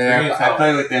great experience. I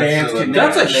played with them.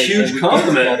 That's a huge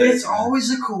compliment. It's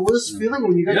always the coolest feeling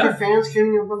when you got your fans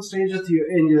getting up on stage with you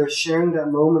and you're sharing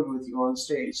that moment with you on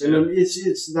stage. I mean,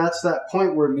 that's that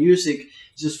point where music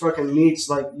just fucking meets,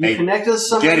 like, you connect with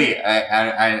somebody. Getty,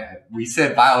 we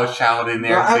said Biochild in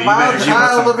there, well, so you better give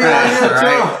us some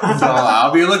credit, right? So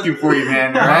I'll be looking for you,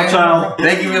 man, right? Biochild.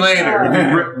 Thank you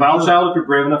later. Biochild, if you're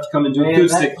brave enough to come and do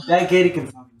acoustic. That Getty can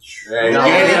fucking shred.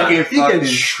 He can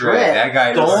shred. That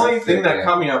guy. The only thing that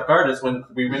caught me off guard is when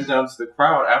we went down to the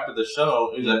crowd after the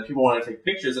show, is that people wanted to take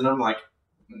pictures, and I'm like,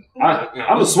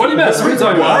 I'm a sweaty mess. What are you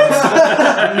talking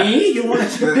about? Me? You want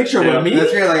to take a picture with me?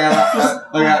 That's great.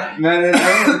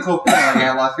 That's a cool thing. Like,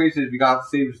 at Las Vegas, we got off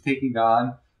stage, was taking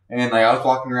on, and like I was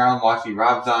walking around watching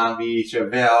Rob Zombie,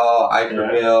 Chevelle,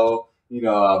 Ikerville,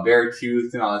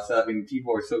 Beartooth, and all that stuff, and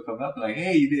people were still coming up and like,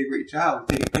 "Hey, you did a great job.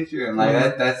 We'll take a picture." And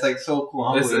like that's like so cool,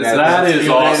 humbling. That is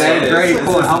awesome. That's very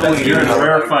cool and humbling. You're in a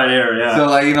rarefied air, yeah. So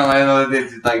like I know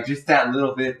it's like just that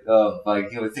little bit of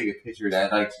like let's take a picture.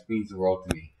 That like means the world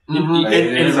to me. Mm-hmm.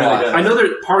 And I know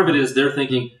that part of it is they're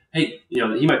thinking, hey, he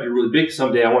might be really big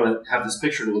someday. I want to have this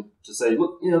picture to say,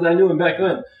 look, I knew him back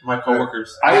then. My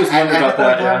coworkers. I always wondered about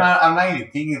that. I'm not even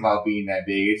thinking about being that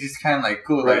big. It's just kind of like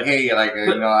cool. Right. Like, hey, like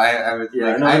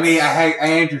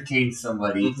I entertained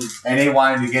somebody and they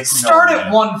wanted to get to know me. Start at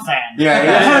one fan.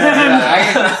 Yeah. I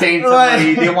entertained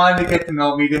somebody. They wanted to get to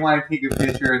know me. They wanted to take a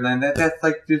picture, and then that's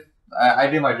like just. I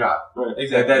did my job. Right.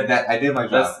 Exactly. I did my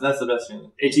job. That's the best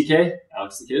feeling. ATK?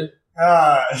 Alex the Kid?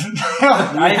 I can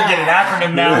get an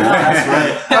acronym now. That's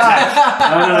right.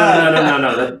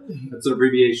 No. That's an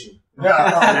abbreviation. An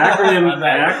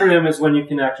acronym is when you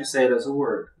can actually say it as a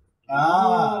word.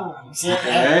 See,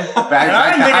 okay.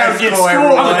 I didn't think I would get school.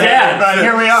 I'm a dad, but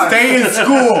here we are. Stay in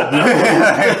school.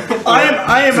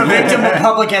 I am a victim of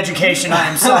public education. I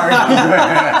am sorry.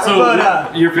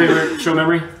 So, your favorite show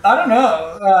memory? I don't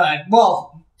know.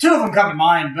 Well, two of them come to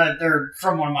mind, but they're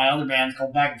from one of my other bands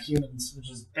called Bag of Humans,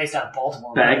 which is based out of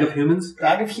Baltimore. Bag of Humans?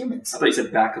 Bag of Humans. I thought you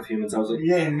said Back of Humans. I was like,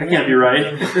 yeah, that can't be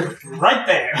right. Right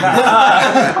there.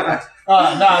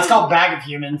 No, it's called Bag of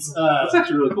Humans. That's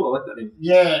actually really cool. I like that name.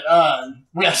 Yeah,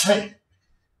 we actually...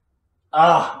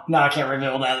 Oh, no, I can't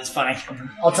reveal that. It's funny.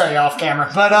 I'll tell you off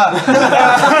camera. But,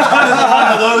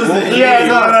 yeah,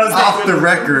 it's one of those off the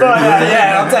record. But,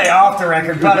 yeah, I'll tell you off the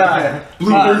record. But,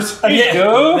 Bloopers.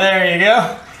 There you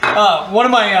go. One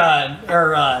of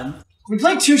my, we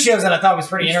played 2 shows that I thought was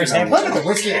pretty interesting. I played at the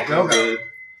Whiskey a Go-Go.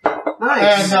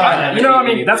 Nice. And, you know, I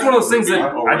mean, that's one of those things that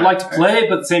I'd like to play,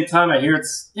 but at the same time, I hear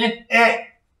it's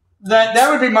that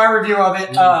would be my review of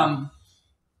it.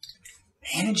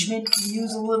 Management could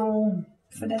use a little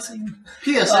finessing.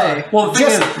 PSA. Well, the thing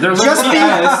is, they're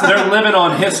living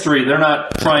on history. They're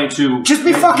not trying to just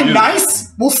be fucking nice.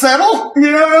 We'll settle.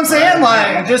 You know what I'm saying?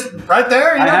 Like just right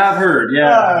there. You know? I have heard.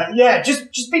 Yeah.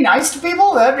 Just be nice to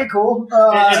people. That'd be cool.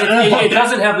 It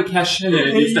doesn't have the cachet that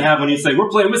it used to have when you say we're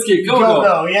playing Whiskey at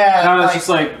Go-Go. Yeah. Now it's just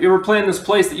like we're playing this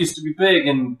place that used to be big.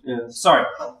 And sorry,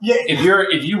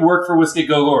 if you work for Whiskey at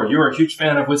Go-Go or you're a huge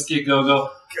fan of Whiskey at Go-Go.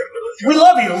 We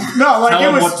love you. No, like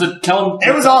tell them.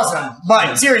 It was awesome,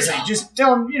 but seriously, just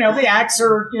tell them. You know, the acts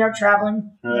are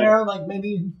traveling. Right. You know, like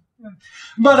maybe.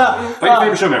 But your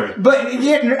favorite show memory. But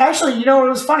yeah, actually, you know, it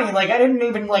was funny. Like I didn't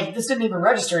even this didn't even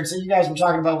register, and so you guys were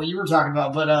talking about what you were talking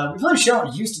about. But we played a show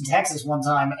in Houston, Texas, one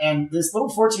time, and this little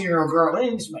 14-year-old girl.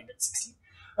 She might have been 16.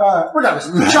 Regardless,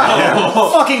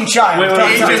 child, fucking child. What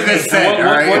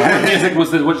music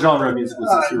was this? What genre of music was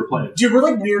this you were playing? Dude, we're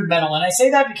like weird metal, and I say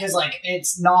that because like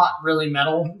it's not really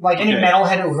metal. Like any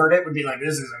metalhead who heard it would be like,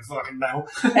 "This isn't fucking metal."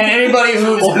 And anybody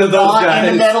who's not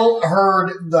into metal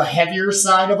heard the heavier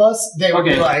side of us, they would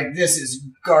be like, "This is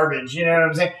garbage." You know what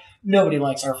I'm saying? Nobody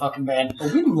likes our fucking band,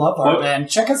 but we love our band.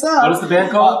 Check us out. What is the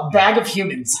band called? Bag of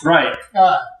Humans. Right.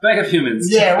 Bag of Humans.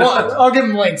 Yeah, well, I'll give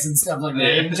them links and stuff like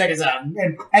that. You can check us out.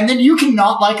 And then you can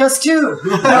not like us too.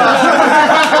 But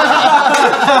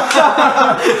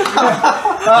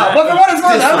for what it's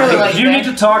worth, I really like You need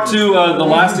to talk to the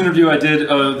last interview I did,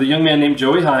 the young man named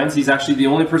Joey Hines. He's actually the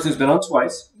only person who's been on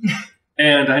twice.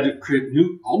 And I had to create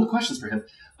all new questions for him.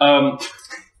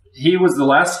 He was the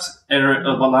last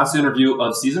interview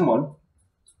of season 1.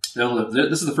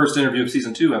 This is the first interview of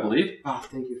season 2, I believe. Oh,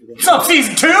 thank you for that. So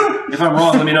season 2? If I'm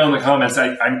wrong, let me know in the comments.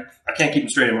 I can't keep them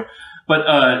straight anymore.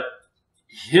 But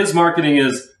his marketing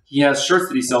is he has shirts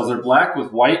that he sells. They're black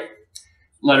with white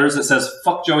letters that says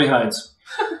 "Fuck Joey Hines."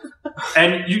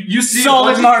 And you see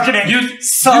solid marketing. You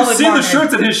see the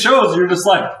shirts at his shows. And you're just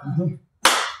like,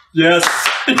 yes,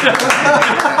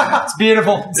 it's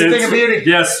beautiful. It's a thing of beauty.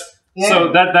 Yes. Yeah.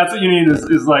 So that's what you need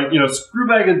is like, screw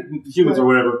bag of humans or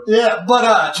whatever. Yeah,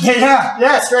 but straight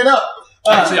up.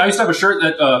 Actually, I used to have a shirt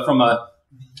that from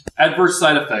Adverse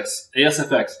Side Effects,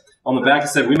 ASFX. On the back it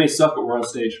said, "We may suck, but we're on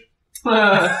stage."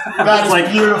 That's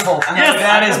like beautiful. Yes,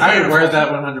 that is. I would wear that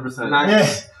 100%. Yeah.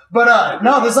 But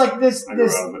no, this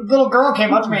little girl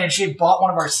came up to me and she had bought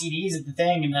one of our CDs at the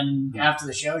thing, and then after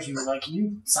the show she was like, "Can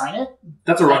you sign it?"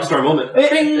 That's a rock star moment.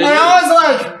 And I was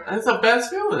like, "That's the best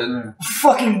feeling."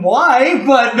 Fucking why?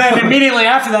 But then immediately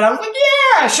after that, I was like,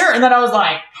 "Yeah, sure." And then I was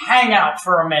like, "Hang out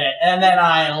for a minute," and then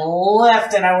I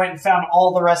left and I went and found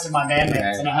all the rest of my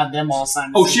bandmates and I had them all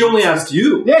sign. Oh, she only asked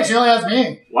you? Yeah, she only asked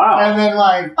me. Wow. And then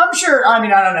I'm sure. I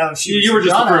mean, I don't know if she. You were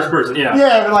just the first person, yeah.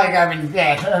 Yeah,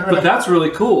 but But that's really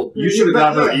cool. You should have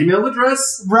got her email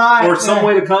address, right? Or some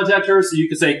way to contact her so you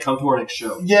could say, "Come to our next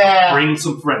show." Yeah. Bring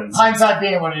some friends. Hindsight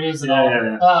being what it is, and all.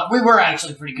 Yeah. We were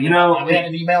actually pretty good. We had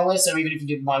an email list, so even if you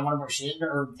didn't buy one of our shit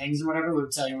or things or whatever, we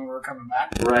would tell you when we were coming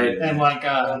back. Right. And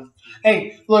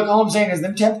hey, look, all I'm saying is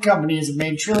them temp companies have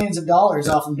made trillions of dollars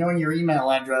off of knowing your email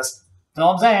address. That's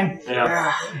all I'm saying.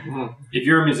 Yeah. If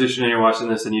you're a musician and you're watching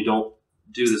this and you don't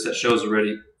do this at shows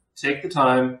already, take the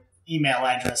time. Email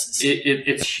addresses.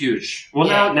 It's huge.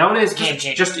 Well, nowadays,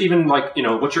 just even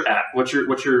what's your at, what's your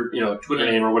Twitter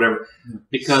name or whatever,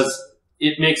 because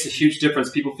it makes a huge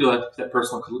difference. People feel like that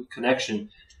personal connection.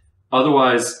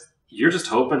 Otherwise, you're just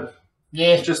hoping.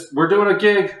 Yeah. We're doing a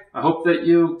gig. I hope that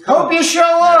you hope you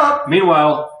show up.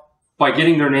 Meanwhile, by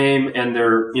getting their name and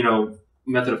their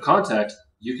method of contact,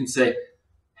 you can say,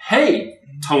 "Hey,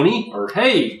 Tony," or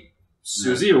 "Hey,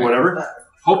 Susie," or whatever.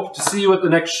 Hope to see you at the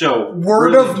next show.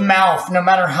 Word of mouth, no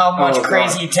matter how much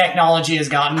crazy technology has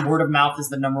gotten, word of mouth is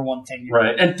the number one thing.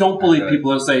 Right. And don't believe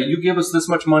people who say, "You give us this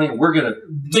much money and we're going to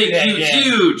make you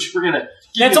huge. We're going to..."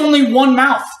 That's only one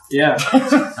mouth. Yeah.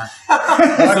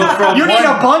 You need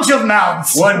a bunch of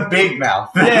mouths. One big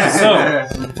mouth. Yeah.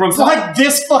 So, from like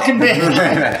this fucking big.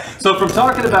 So from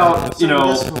talking about,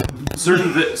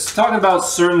 certain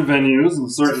venues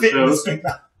and certain shows,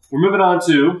 we're moving on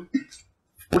to...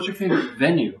 What's your favorite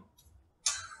venue?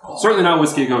 Certainly not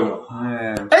Whiskey Go-Go.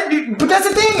 But that's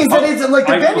the thing, is that it's like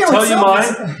the venue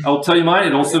itself. I'll tell you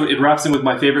mine. It wraps in with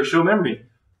my favorite show memory,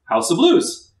 House of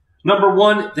Blues. Number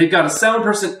one, they've got a sound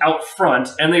person out front,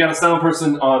 and they got a sound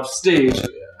person off stage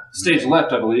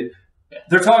left, I believe.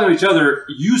 They're talking to each other.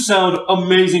 You sound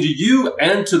amazing to you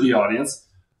and to the audience.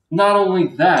 Not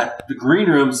only that, the green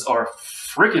rooms are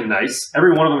freaking nice.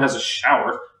 Every one of them has a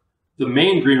shower. The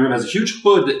main green room has a huge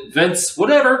hood that vents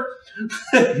whatever.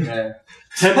 Do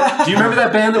you remember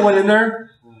that band that went in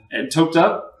there and toked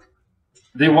up?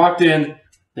 They walked in,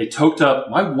 they toked up.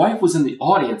 My wife was in the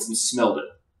audience and smelled it.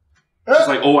 She's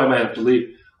like, oh, I might have to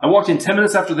leave. I walked in 10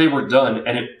 minutes after they were done,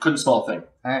 and it couldn't smell a thing.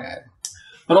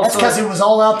 But also, that's because it was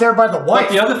all out there by the wife.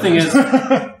 But the other thing is,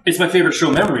 it's my favorite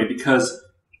show memory because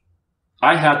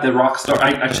I had the Rockstar.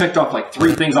 I checked off like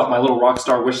 3 things off my little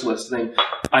Rockstar wish list thing.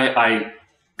 I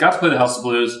got to play the House of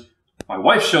Blues. My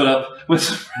wife showed up with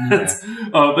friends.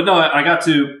 But no, I got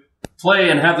to play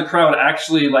and have the crowd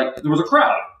actually, like, there was a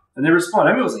crowd. And they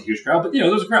responded. I mean, it wasn't a huge crowd, but,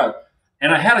 there was a crowd.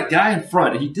 And I had a guy in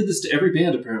front, and he did this to every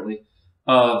band, apparently.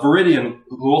 Viridian,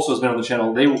 who also has been on the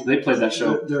channel, they played that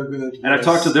show. They're good. And I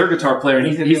talked to their guitar player, and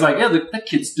he's like, yeah, that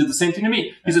kids did the same thing to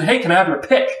me. He said, hey, can I have your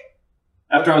pick?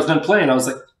 After I was done playing, I was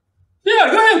like, yeah,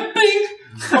 go ahead, bing.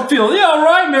 I'm feeling, all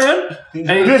right, man.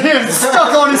 And he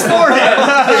stuck on his forehead.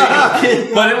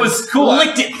 But it was cool.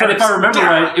 Licked it first. And if I remember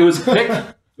right, it was a pick.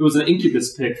 It was an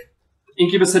Incubus pick.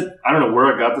 Incubus had, I don't know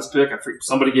where I got this pick.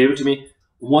 Somebody gave it to me.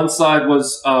 One side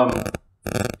was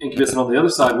Incubus, and on the other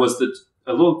side was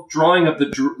a little drawing of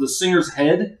the singer's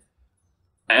head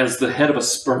as the head of a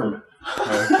sperm.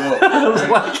 I was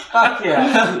like,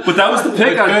 yeah. But that was the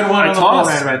pick I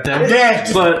tossed. Right there.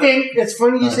 Yeah, but it's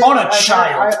funny you say on that. A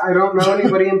child. I don't know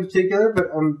anybody in particular, but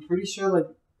I'm pretty sure like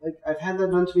I've had that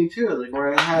done to me too. Like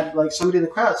where I had like somebody in the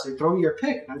crowd say, "Throw me your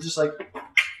pick," and I'm just like,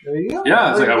 "There you go."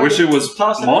 Yeah, it's like I wish it was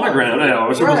monogrammed. I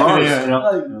wish it was ours. You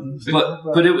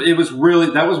know? But it was really,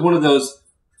 that was one of those.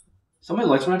 Somebody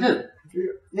likes what I did.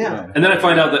 Yeah. And then I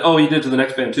find out that he did to the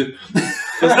next band too.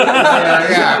 And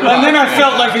then I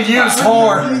felt like a used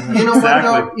whore. You know what?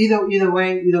 Though? Either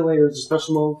way, it was a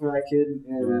special moment for that kid.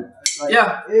 And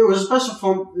it was a special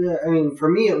I mean, for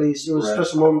me at least, it was a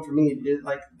special moment for me.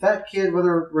 Like that kid,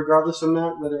 regardless of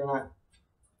whether or not,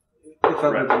 it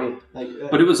felt good to me. Like,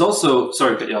 but it was also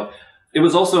it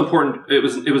was also important. It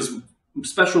was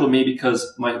special to me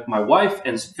because my wife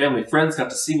and family friends got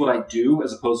to see what I do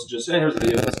as opposed to just, hey, here's a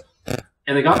video of this.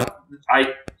 And it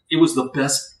was the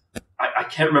best. I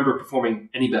can't remember performing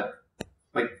any better.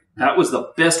 Like, that was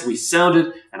the best we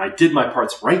sounded, and I did my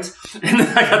parts right. And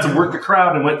then I got to work the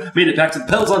crowd and made it back to the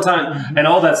pedals on time and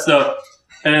all that stuff.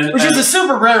 Which is a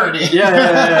super rarity.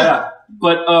 Yeah.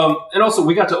 But, and also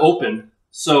we got to open.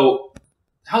 So,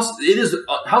 House of Blues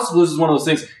is one of those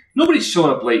things. Nobody's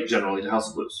showing up late generally to House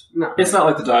of Blues. No. It's not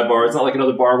like the dive bar. It's not like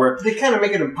another bar where... They kind of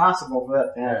make it impossible for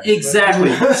that to happen. Exactly.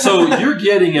 So you're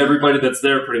getting everybody that's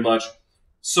there pretty much.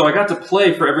 So I got to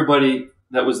play for everybody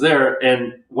that was there,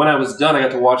 and when I was done, I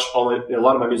got to watch a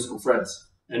lot of my musical friends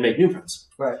and make new friends.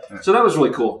 Right. So that was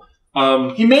really cool.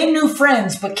 He made new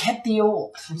friends, but kept the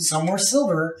old. Some were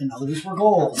silver, and others were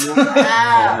gold. To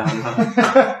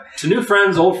new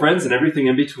friends, old friends, and everything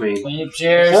in between.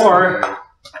 Cheers. Or...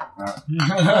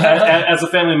 as a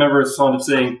family member is fond of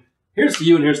saying, here's to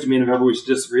you and here's to me, and whenever we should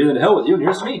disagree, then to hell with you and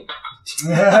here's to me.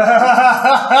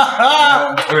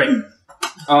 All right.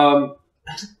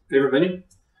 Favorite venue?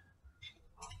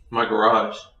 My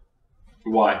garage.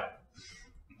 Why?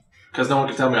 Because no one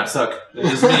can tell me I suck.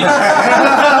 It's just me.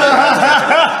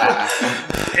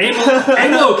 Aim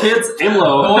low, kids. Aim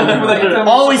low.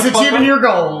 Always achieving your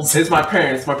goals. It's my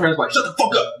parents. My parents are like, shut the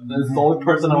fuck up. That's the only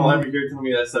person I will ever hear tell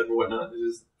me that I suck or whatnot.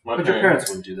 It's just my But your parents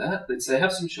wouldn't do that. They'd say,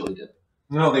 have some chili dip.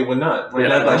 No, they would not. My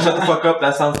dad's like, shut the fuck up.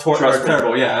 That sounds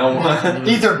terrible. Yeah, I don't want.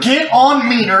 Either get on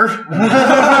meter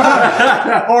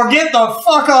or get the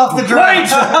fuck off the drain.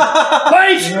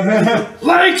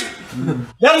 Late!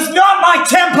 That is not my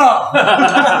tempo!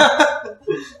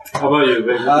 How about you,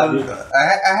 baby? I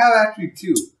have actually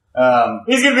 2.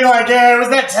 He's gonna be like, yeah, it was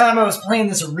that time I was playing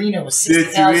this arena with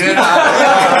 60,000 Good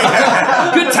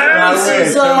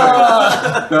times.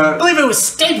 I believe it was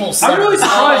Staples Center. I'm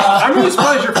really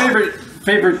surprised your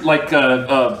favorite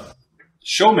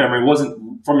show memory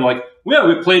wasn't from like, well,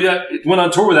 we played went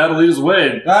on tour with Adelita's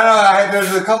Way. No,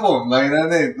 there's a couple of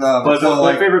them. But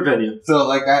my favorite venue. So I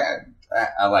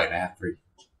like that 3.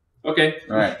 Okay.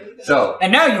 All right. So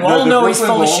and now you all know he's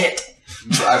full of shit.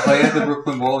 I played at the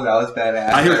Brooklyn Bowl. That was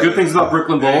badass. I hear good things about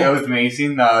Brooklyn Bowl. It was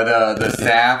amazing. The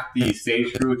staff, the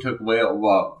stage crew took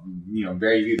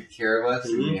very good care of us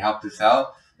and they helped us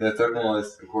out. The third one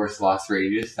was, of course, Las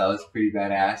Vegas. That was pretty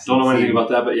badass. Don't know anything about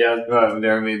that, but yeah.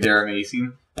 They're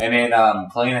amazing. And then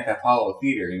playing at the Apollo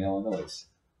Theater in Illinois.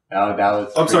 That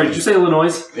was. I'm sorry, did you say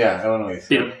Illinois? Yeah, Illinois.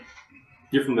 Yeah.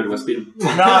 You're from the Midwest, Peter. No,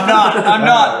 I'm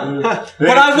not.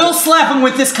 But I will slap him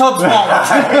with this Cubs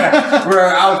wallet. We're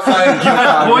outside.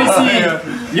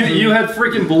 Boise, you had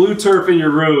freaking blue turf in your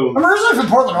room. I'm originally from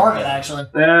Portland, Oregon, actually.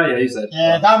 Yeah, you said.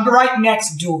 Yeah, I'm right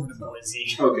next door to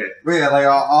Boise. Okay. But yeah, like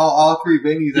all three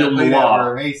venues that played at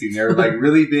were amazing. They were like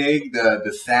really big.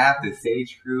 The staff, the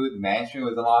stage crew, the management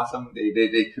was awesome.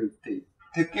 They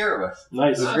took care of us.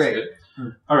 Nice. It was great.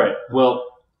 All right. Well,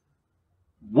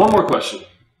 one more question.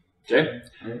 Okay.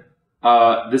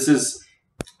 This is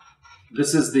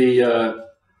the.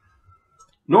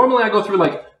 Normally, I go through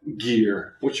like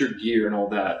gear. What's your gear and all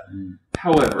that.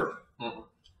 However, you're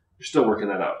still working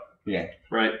that out. Yeah.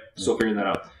 Right. Still figuring that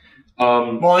out.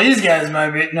 Well, these guys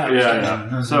might be. No,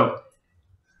 yeah. So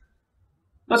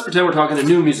let's pretend we're talking to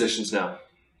new musicians now.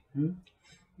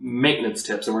 Maintenance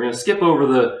tips, and we're going to skip over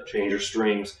the change your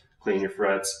strings, clean your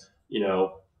frets,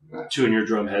 tune your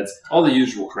drum heads, all the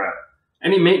usual crap.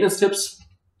 Any maintenance tips,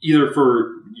 either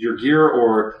for your gear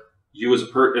or you as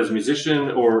a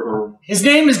musician, or his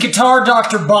name is Guitar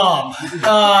Dr. Bob. He's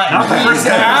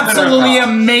absolutely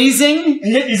amazing.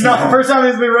 He's not the first time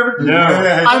he's been remembered. No,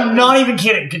 I'm not even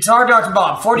kidding. Guitar Dr.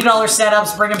 Bob, $40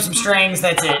 setups, bring him some strings.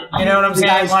 That's it. You know what I'm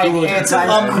saying? Like, it's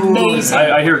amazing.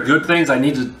 I hear good things. I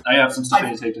have some stuff I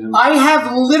need to take to him. I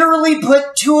have literally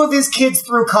put 2 of his kids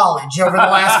through college over the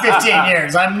last 15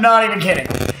 years. I'm not even kidding.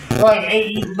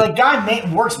 Like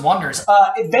God works wonders.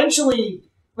 Eventually.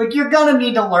 Like, you're gonna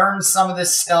need to learn some of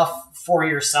this stuff for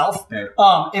yourself.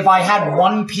 If I had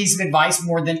one piece of advice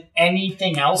more than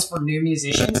anything else for new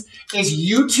musicians, is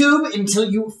YouTube, until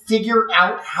you figure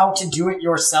out how to do it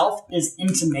yourself, is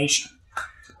intonation.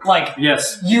 Like,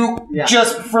 yes,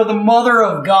 just, for the mother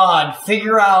of God,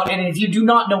 figure out, and if you do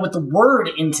not know what the word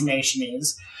intonation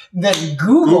is, then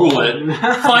Google it.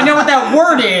 Find out what that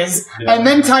word is, and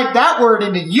then type that word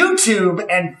into YouTube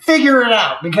and figure it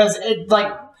out. Because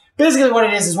basically what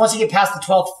it is once you get past the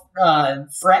 12th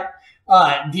fret,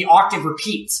 the octave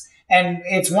repeats. And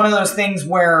it's one of those things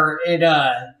where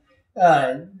it'll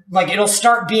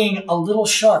start being a little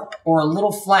sharp or a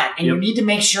little flat. And you need to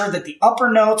make sure that the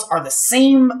upper notes are the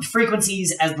same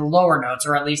frequencies as the lower notes,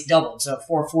 or at least doubled. So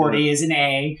 440 is an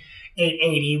A,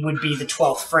 880 would be the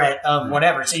 12th fret of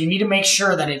whatever. So you need to make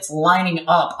sure that it's lining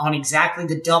up on exactly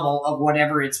the double of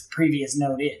whatever its previous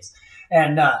note is.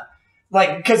 And,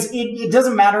 because it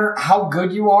doesn't matter how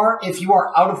good you are, if you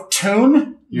are out of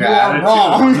tune, you are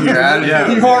wrong. You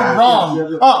are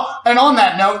wrong. Oh, and on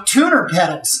that note, tuner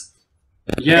pedals.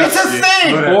 Yes. It's a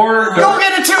thing! Or go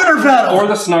get a tuner pedal! Or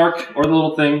the snark, or the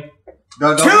little thing.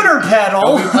 Tuner pedal!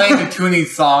 Don't be playing the tuning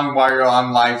song while you're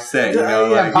on live set.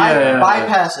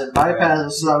 Bypass it. Bypass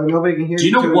it so nobody can hear you. Do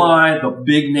you know why the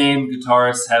big name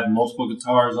guitarists have multiple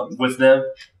guitars with them?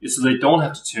 It's so they don't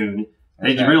have to tune.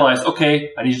 They can realize,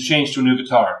 okay, I need to change to a new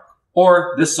guitar.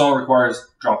 Or this song requires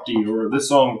drop D, or this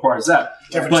song requires that.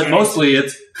 But mostly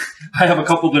it's, I have a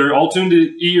couple that are all tuned to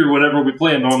E or whatever we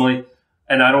play normally,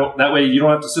 and that way you don't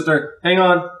have to sit there, hang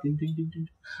on. Ding, ding, ding, ding.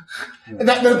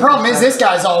 The problem is this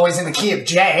guy's always in the key of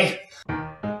J.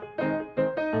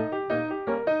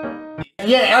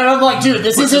 Yeah, and I'm like, dude,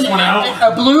 this isn't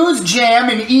a blues jam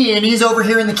in E, and he's over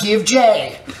here in the key of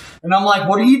J. And I'm like,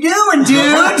 what are you doing,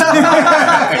 dude?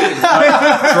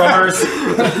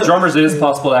 Drummers, it is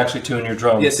possible to actually tune your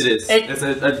drums. Yes, it is. It's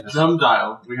a drum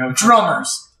dial. We have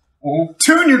drummers.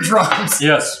 Tune your drums.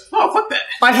 Yes. Oh, fuck that.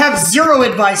 I have zero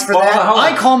advice for that.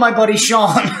 I call my buddy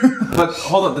Sean. But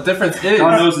hold on, the difference is...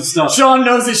 Sean knows his stuff. Sean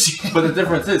knows his shit. But the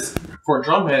difference is, for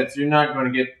drum heads, you're not going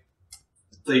to get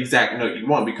the exact note you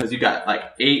want because you got like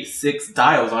 6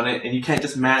 dials on it, and you can't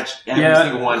just match every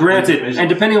single one. Granted, and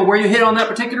depending on where you hit on that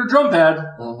particular drum pad,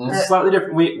 it's slightly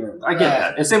different. I get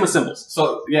that, and same with cymbals.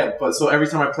 So so every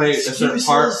time I play a certain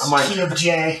part, I'm like, key of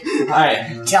J.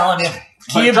 Alright, telling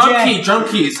you, drum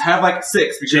keys have like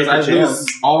 6 because I lose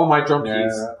all my drum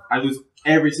keys. I lose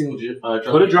every single drum.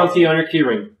 Put a drum key on your key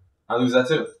ring. I lose that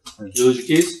too. You lose your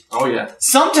keys? Oh yeah.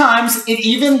 Sometimes it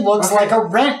even looks like a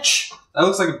wrench. That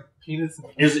looks like a penis.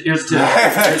 Here's a tip.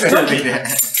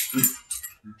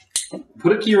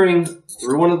 Put a key ring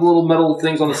through one of the little metal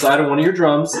things on the side of one of your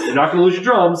drums. You're not going to lose your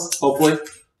drums, hopefully.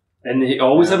 And you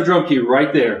always have a drum key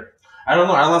right there. I don't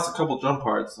know. I lost a couple drum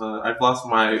parts. I've lost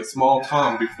my small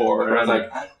tom before, and I was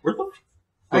like, where the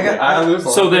I lose.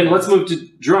 So then let's move to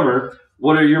drummer.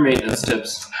 What are your maintenance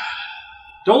tips?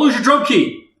 Don't lose your drum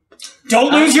key.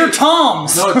 Don't lose your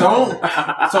toms. No, don't.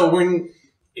 So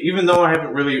even though I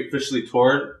haven't really officially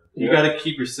toured, you got to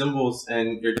keep your cymbals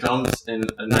and your drums in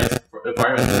a nice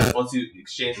environment. Once you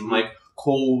exchange from like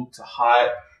cold to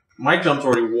hot my jump's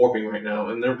already warping right now,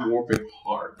 and they're warping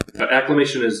hard.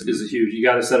 Acclimation is huge. You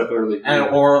got to set up early.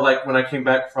 Or like when I came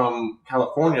back from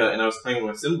California and I was playing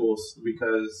with cymbals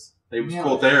because it was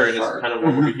cold there and it's kind of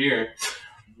warm over here.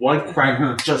 One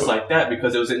cracked just like that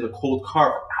because it was in the cold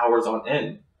car for hours on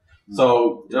end.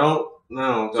 So So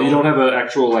you don't have an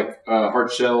actual like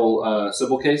hard shell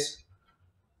cymbal case?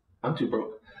 I'm too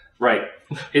broke. Right.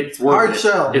 It's worth hard it.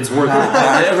 shell. It's worth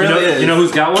it. It really is. You know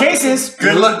who's got one? Cases.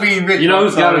 Good luck being rich. You know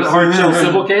who's got a hard shell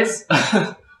cymbal case?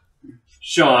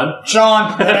 Sean.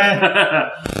 Sean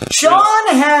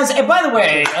has, and by the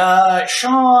way,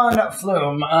 Sean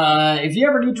Flume, if you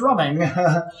ever need drumming,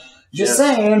 just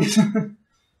saying.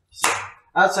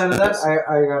 Outside of that,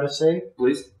 I gotta say,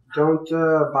 Please. don't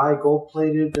buy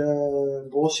gold-plated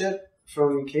bullshit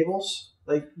from cables.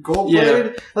 Like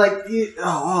gold-plated,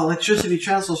 electricity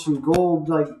transfers from gold.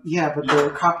 Like, yeah, but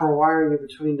the copper wiring in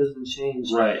between doesn't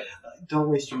change. Right. Don't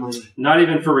waste your money. Not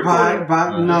even for recording.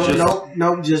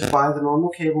 No, just buy the normal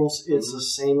cables. It's the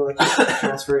same electricity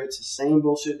transfer. It's the same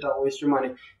bullshit. Don't waste your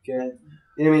money. Get.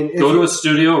 I mean, go to a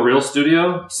studio, a real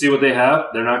studio, see what they have.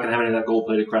 They're not going to have any of that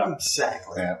gold-plated crap.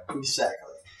 Exactly. Yeah.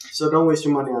 Exactly. So don't waste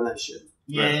your money on that shit.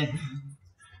 Yeah. Right.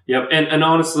 Yep. And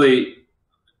honestly,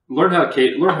 learn how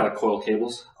to coil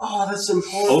cables. Oh, that's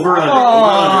important. Over under.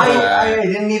 I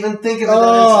didn't even think of it.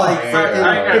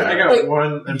 I got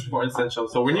one important essential.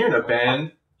 So when you're in a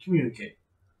band, communicate.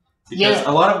 Because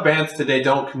a lot of bands today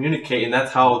don't communicate, and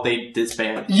that's how they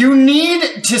disband. You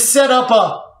need to set up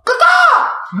a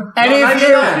and if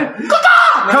your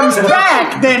comes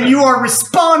back, then you are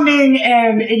responding,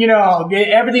 and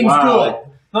everything's cool.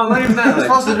 No, not even that. You're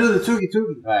supposed to do the toogie.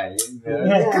 Right.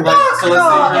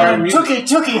 And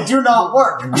tookie do not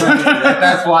work.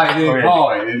 That's why they didn't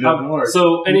call it. It doesn't work.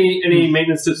 So, any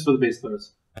maintenance tips for the bass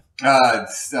players?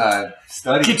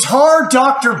 Study. Guitar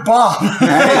Dr. Bob.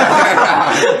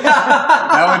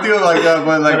 I would do it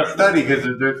but study, because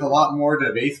there's a lot more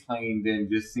to bass playing than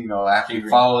just actually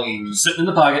following. Sitting in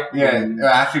the pocket. Yeah,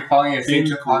 actually following a same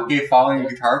pocket, following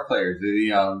guitar players.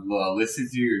 Listen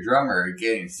to your drummer,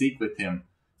 get in sync with him,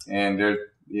 and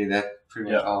that's pretty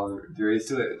much all there is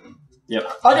to it. Yep.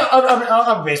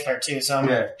 I'm a bass player too, so I'm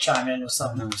gonna chime in with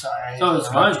something. Sorry. Oh, it's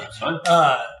fine. It's fine.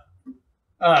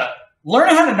 Learn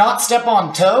how to not step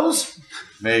on toes.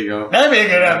 There you go. That'd be a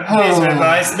good piece of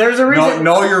advice. There's a reason.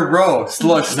 Know your row.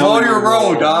 Slow your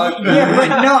row, dog. Yeah,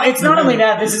 but no, it's not only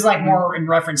that. This is more in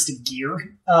reference to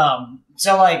gear.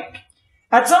 So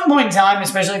at some point in time,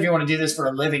 especially if you want to do this for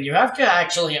a living, you have to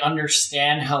actually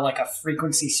understand how a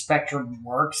frequency spectrum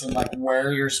works and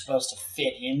where you're supposed to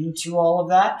fit into all of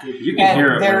that. You can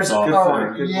hear it. There's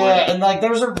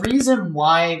there's a reason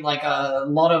why a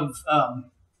lot of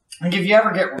if you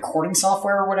ever get recording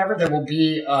software or whatever, there will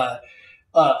be a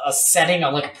setting,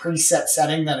 a preset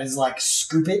setting that is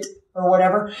scoop it or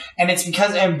whatever, and it's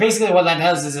because, and basically what that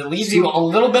does is it leaves you a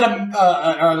little bit of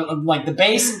the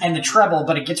bass and the treble,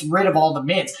 but it gets rid of all the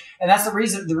mids, and that's the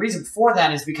reason. The reason for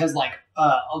that is because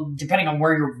depending on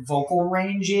where your vocal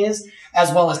range is,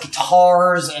 as well as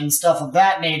guitars and stuff of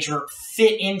that nature,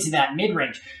 fit into that mid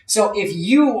range. So if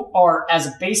you are, as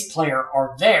a bass player,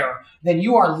 are there, then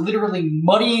you are literally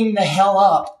muddying the hell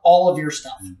up all of your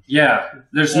stuff. Yeah,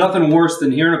 there's nothing worse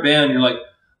than hearing a band. You're like,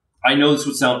 I know this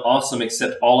would sound awesome,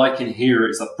 except all I can hear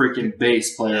is a freaking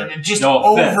bass player. Just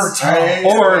overtone.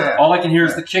 Or all I can hear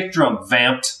is the kick drum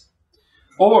vamped.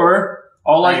 Or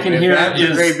all I can hear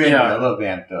is I love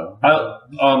vamp though.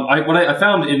 I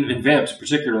found in vamps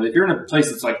particularly, if you're in a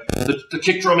place that's the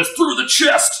kick drum is through the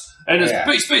chest and it's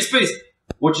bass,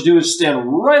 what you do is stand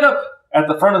right up at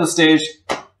the front of the stage.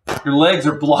 Your legs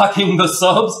are blocking the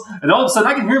subs, and all of a sudden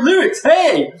I can hear lyrics.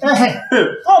 Hey!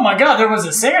 Oh my God, there was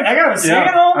a singer. That guy was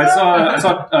singing all the time. I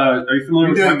saw. Are you familiar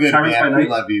with Tyrants by Night? We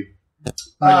love you.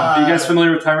 Are you guys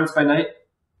familiar with Tyrants by Night?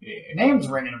 Your name's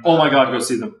ringing a bell. Oh my God, go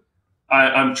see them.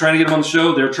 I'm trying to get them on the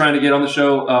show. They're trying to get on the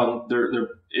show.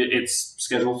 It's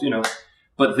scheduled,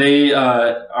 but they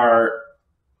are.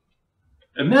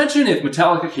 Imagine if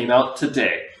Metallica came out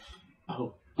today.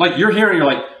 Oh, you're hearing, you're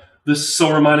like, this is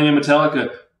so reminding me of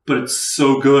Metallica. But it's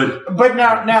so good. But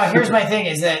now here's my thing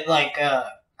is that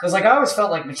because I always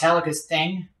felt like Metallica's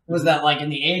thing was that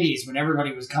in the 80s when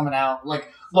everybody was coming out, look,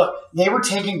 they were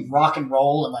taking rock and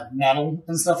roll and metal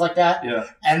and stuff like that. Yeah.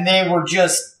 And they were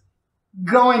just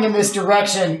going in this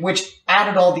direction, which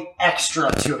added all the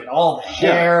extra to it, all the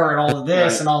hair and all of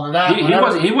this and all of that.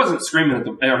 He wasn't screaming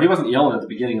he wasn't yelling at the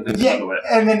beginning of things. Yeah, by the way.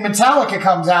 And then Metallica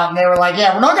comes out and they were like,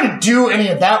 "Yeah, we're not going to do any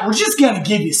of that. We're just going to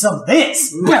give you some of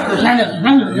this."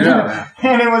 Yeah.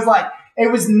 And it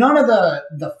It was none of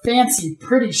the fancy,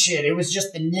 pretty shit. It was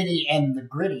just the nitty and the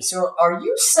gritty. So, are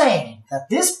you saying that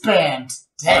this band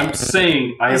I'm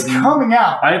saying is coming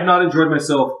out? I have not enjoyed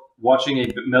myself watching a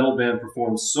metal band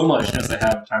perform so much as I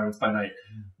have Tyrants by Night.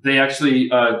 They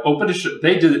actually opened a show.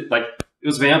 They did it like it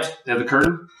was vamped. They had the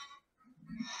curtain.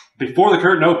 Before the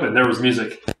curtain opened, there was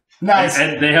music. Nice.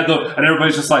 And they had and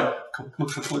everybody's just like, and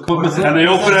they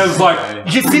opened it. It was like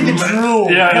you can see the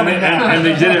drool. Yeah, and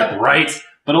they did it right.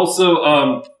 But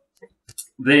also,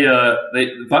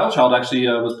 Vile Child actually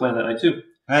was playing that night too.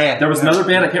 Oh, yeah. There was another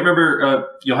band, I can't remember,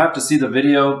 you'll have to see the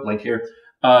video, link here,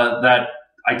 that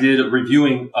I did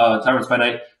reviewing Tyrants by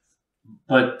Night.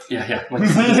 But, yeah.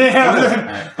 Links.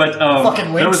 But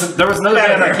there was another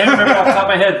band, I can't remember off the top of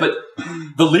my head, but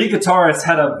the lead guitarist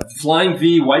had a Flying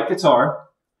V white guitar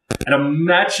and a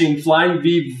matching Flying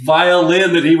V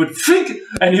violin that he would think,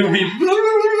 and he would be...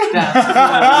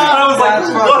 I was like,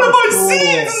 what am I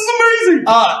seeing? This is amazing!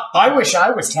 I wish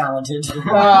I was talented.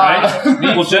 Right?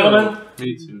 Well, gentlemen,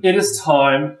 Me too. it is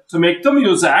time to make the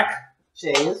music.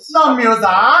 Cheers. No music.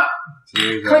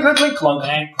 Clink, clink, clink, clunk.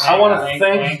 I want to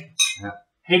thank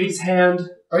Hades' Hand.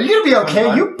 Are you gonna be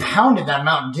okay? You pounded that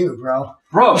Mountain Dew, bro.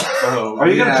 Bro, are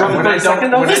you going to drop a 30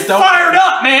 second though? He's fired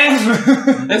up,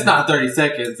 man! It's not 30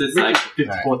 seconds. It's like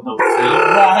 54 notes.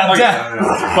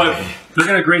 But they're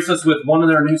going to grace us with one of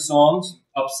their new songs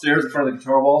upstairs in front of the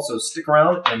guitar wall, so stick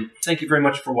around, and thank you very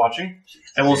much for watching.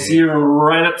 And we'll see you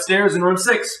right upstairs in room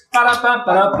 6.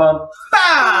 Ba-da-ba-ba-da-bum.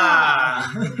 Bah!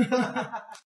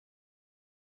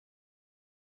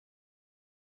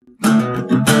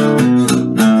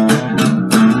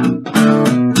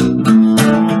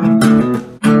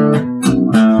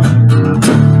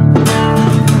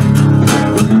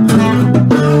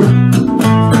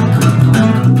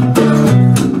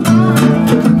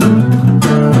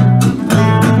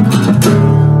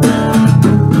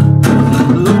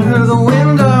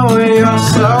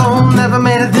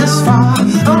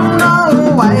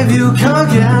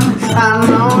 I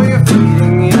know you're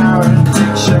feeding your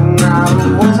addiction now.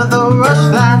 Was it the rush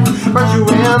that brought you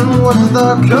in? Was it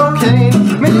the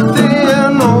cocaine made you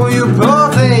thin? Oh, you poor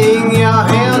thing, your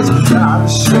hands are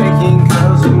shaking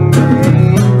 'cause of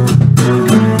me.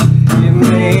 Give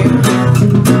me,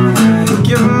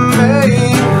 give me, give me.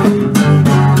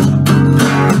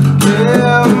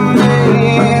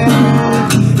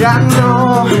 I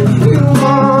know you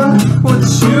want what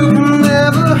you can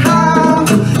never have.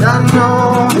 I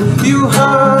know you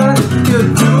heard, you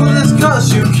do this 'cause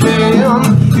you can.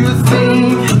 You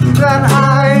think that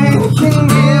I can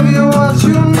give you what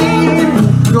you need.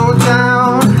 Go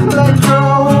down, let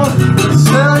go,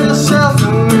 sell yourself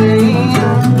to me.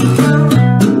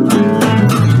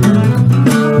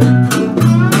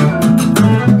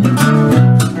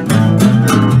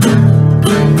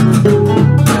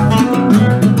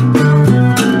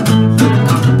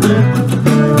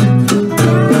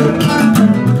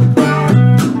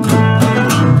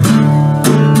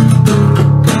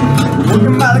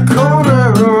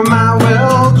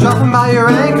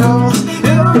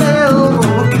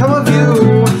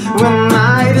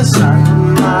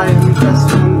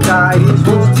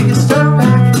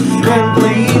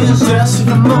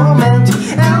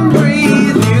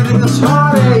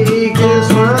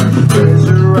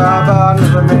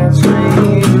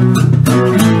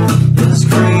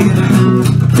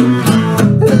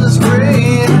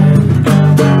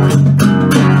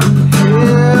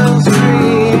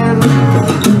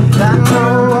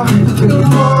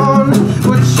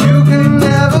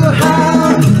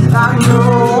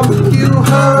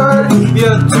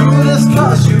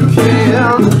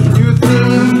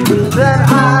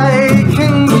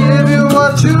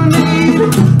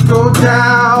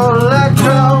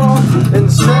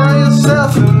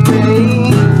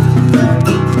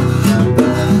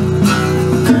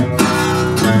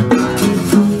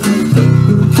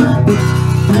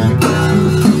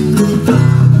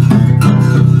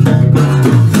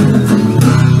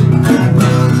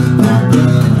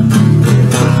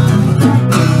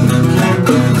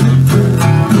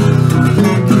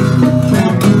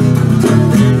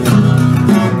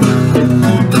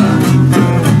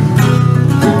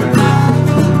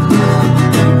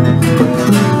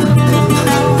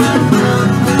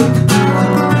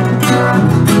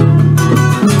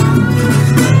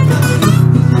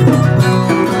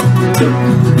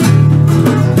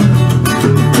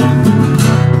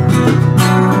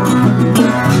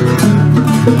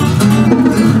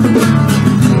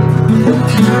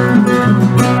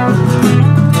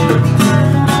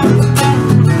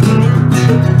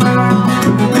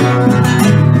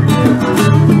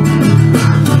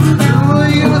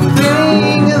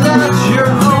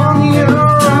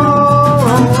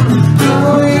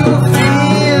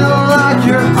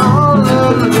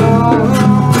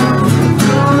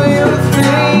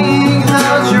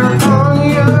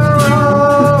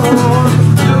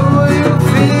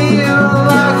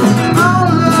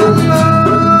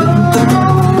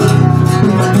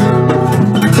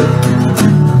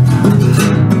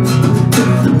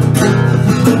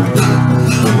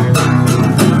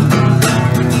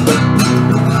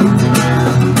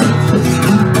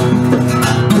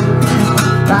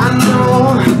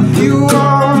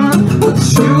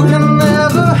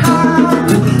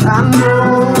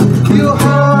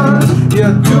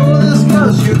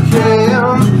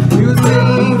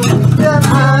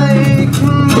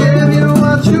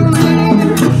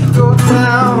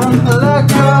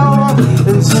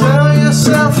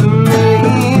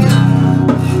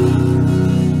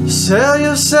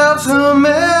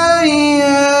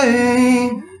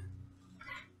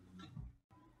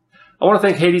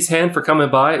 want to thank Hades Hand for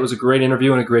coming by. It was a great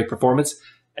interview and a great performance.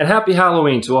 And happy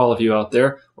Halloween to all of you out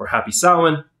there, or happy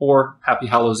Samhain, or happy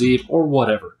Hallows Eve, or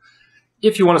whatever.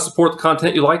 If you want to support the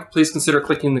content you like, please consider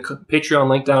clicking the Patreon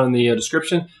link down in the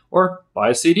description, or buy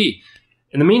a CD.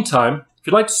 In the meantime, if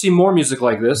you'd like to see more music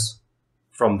like this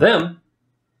from them,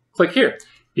 click here.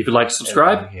 If you'd like to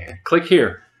subscribe, click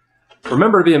here.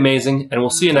 Remember to be amazing, and we'll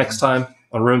see you next time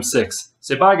on Room 6.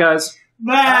 Say bye, guys.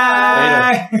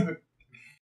 Bye. Later.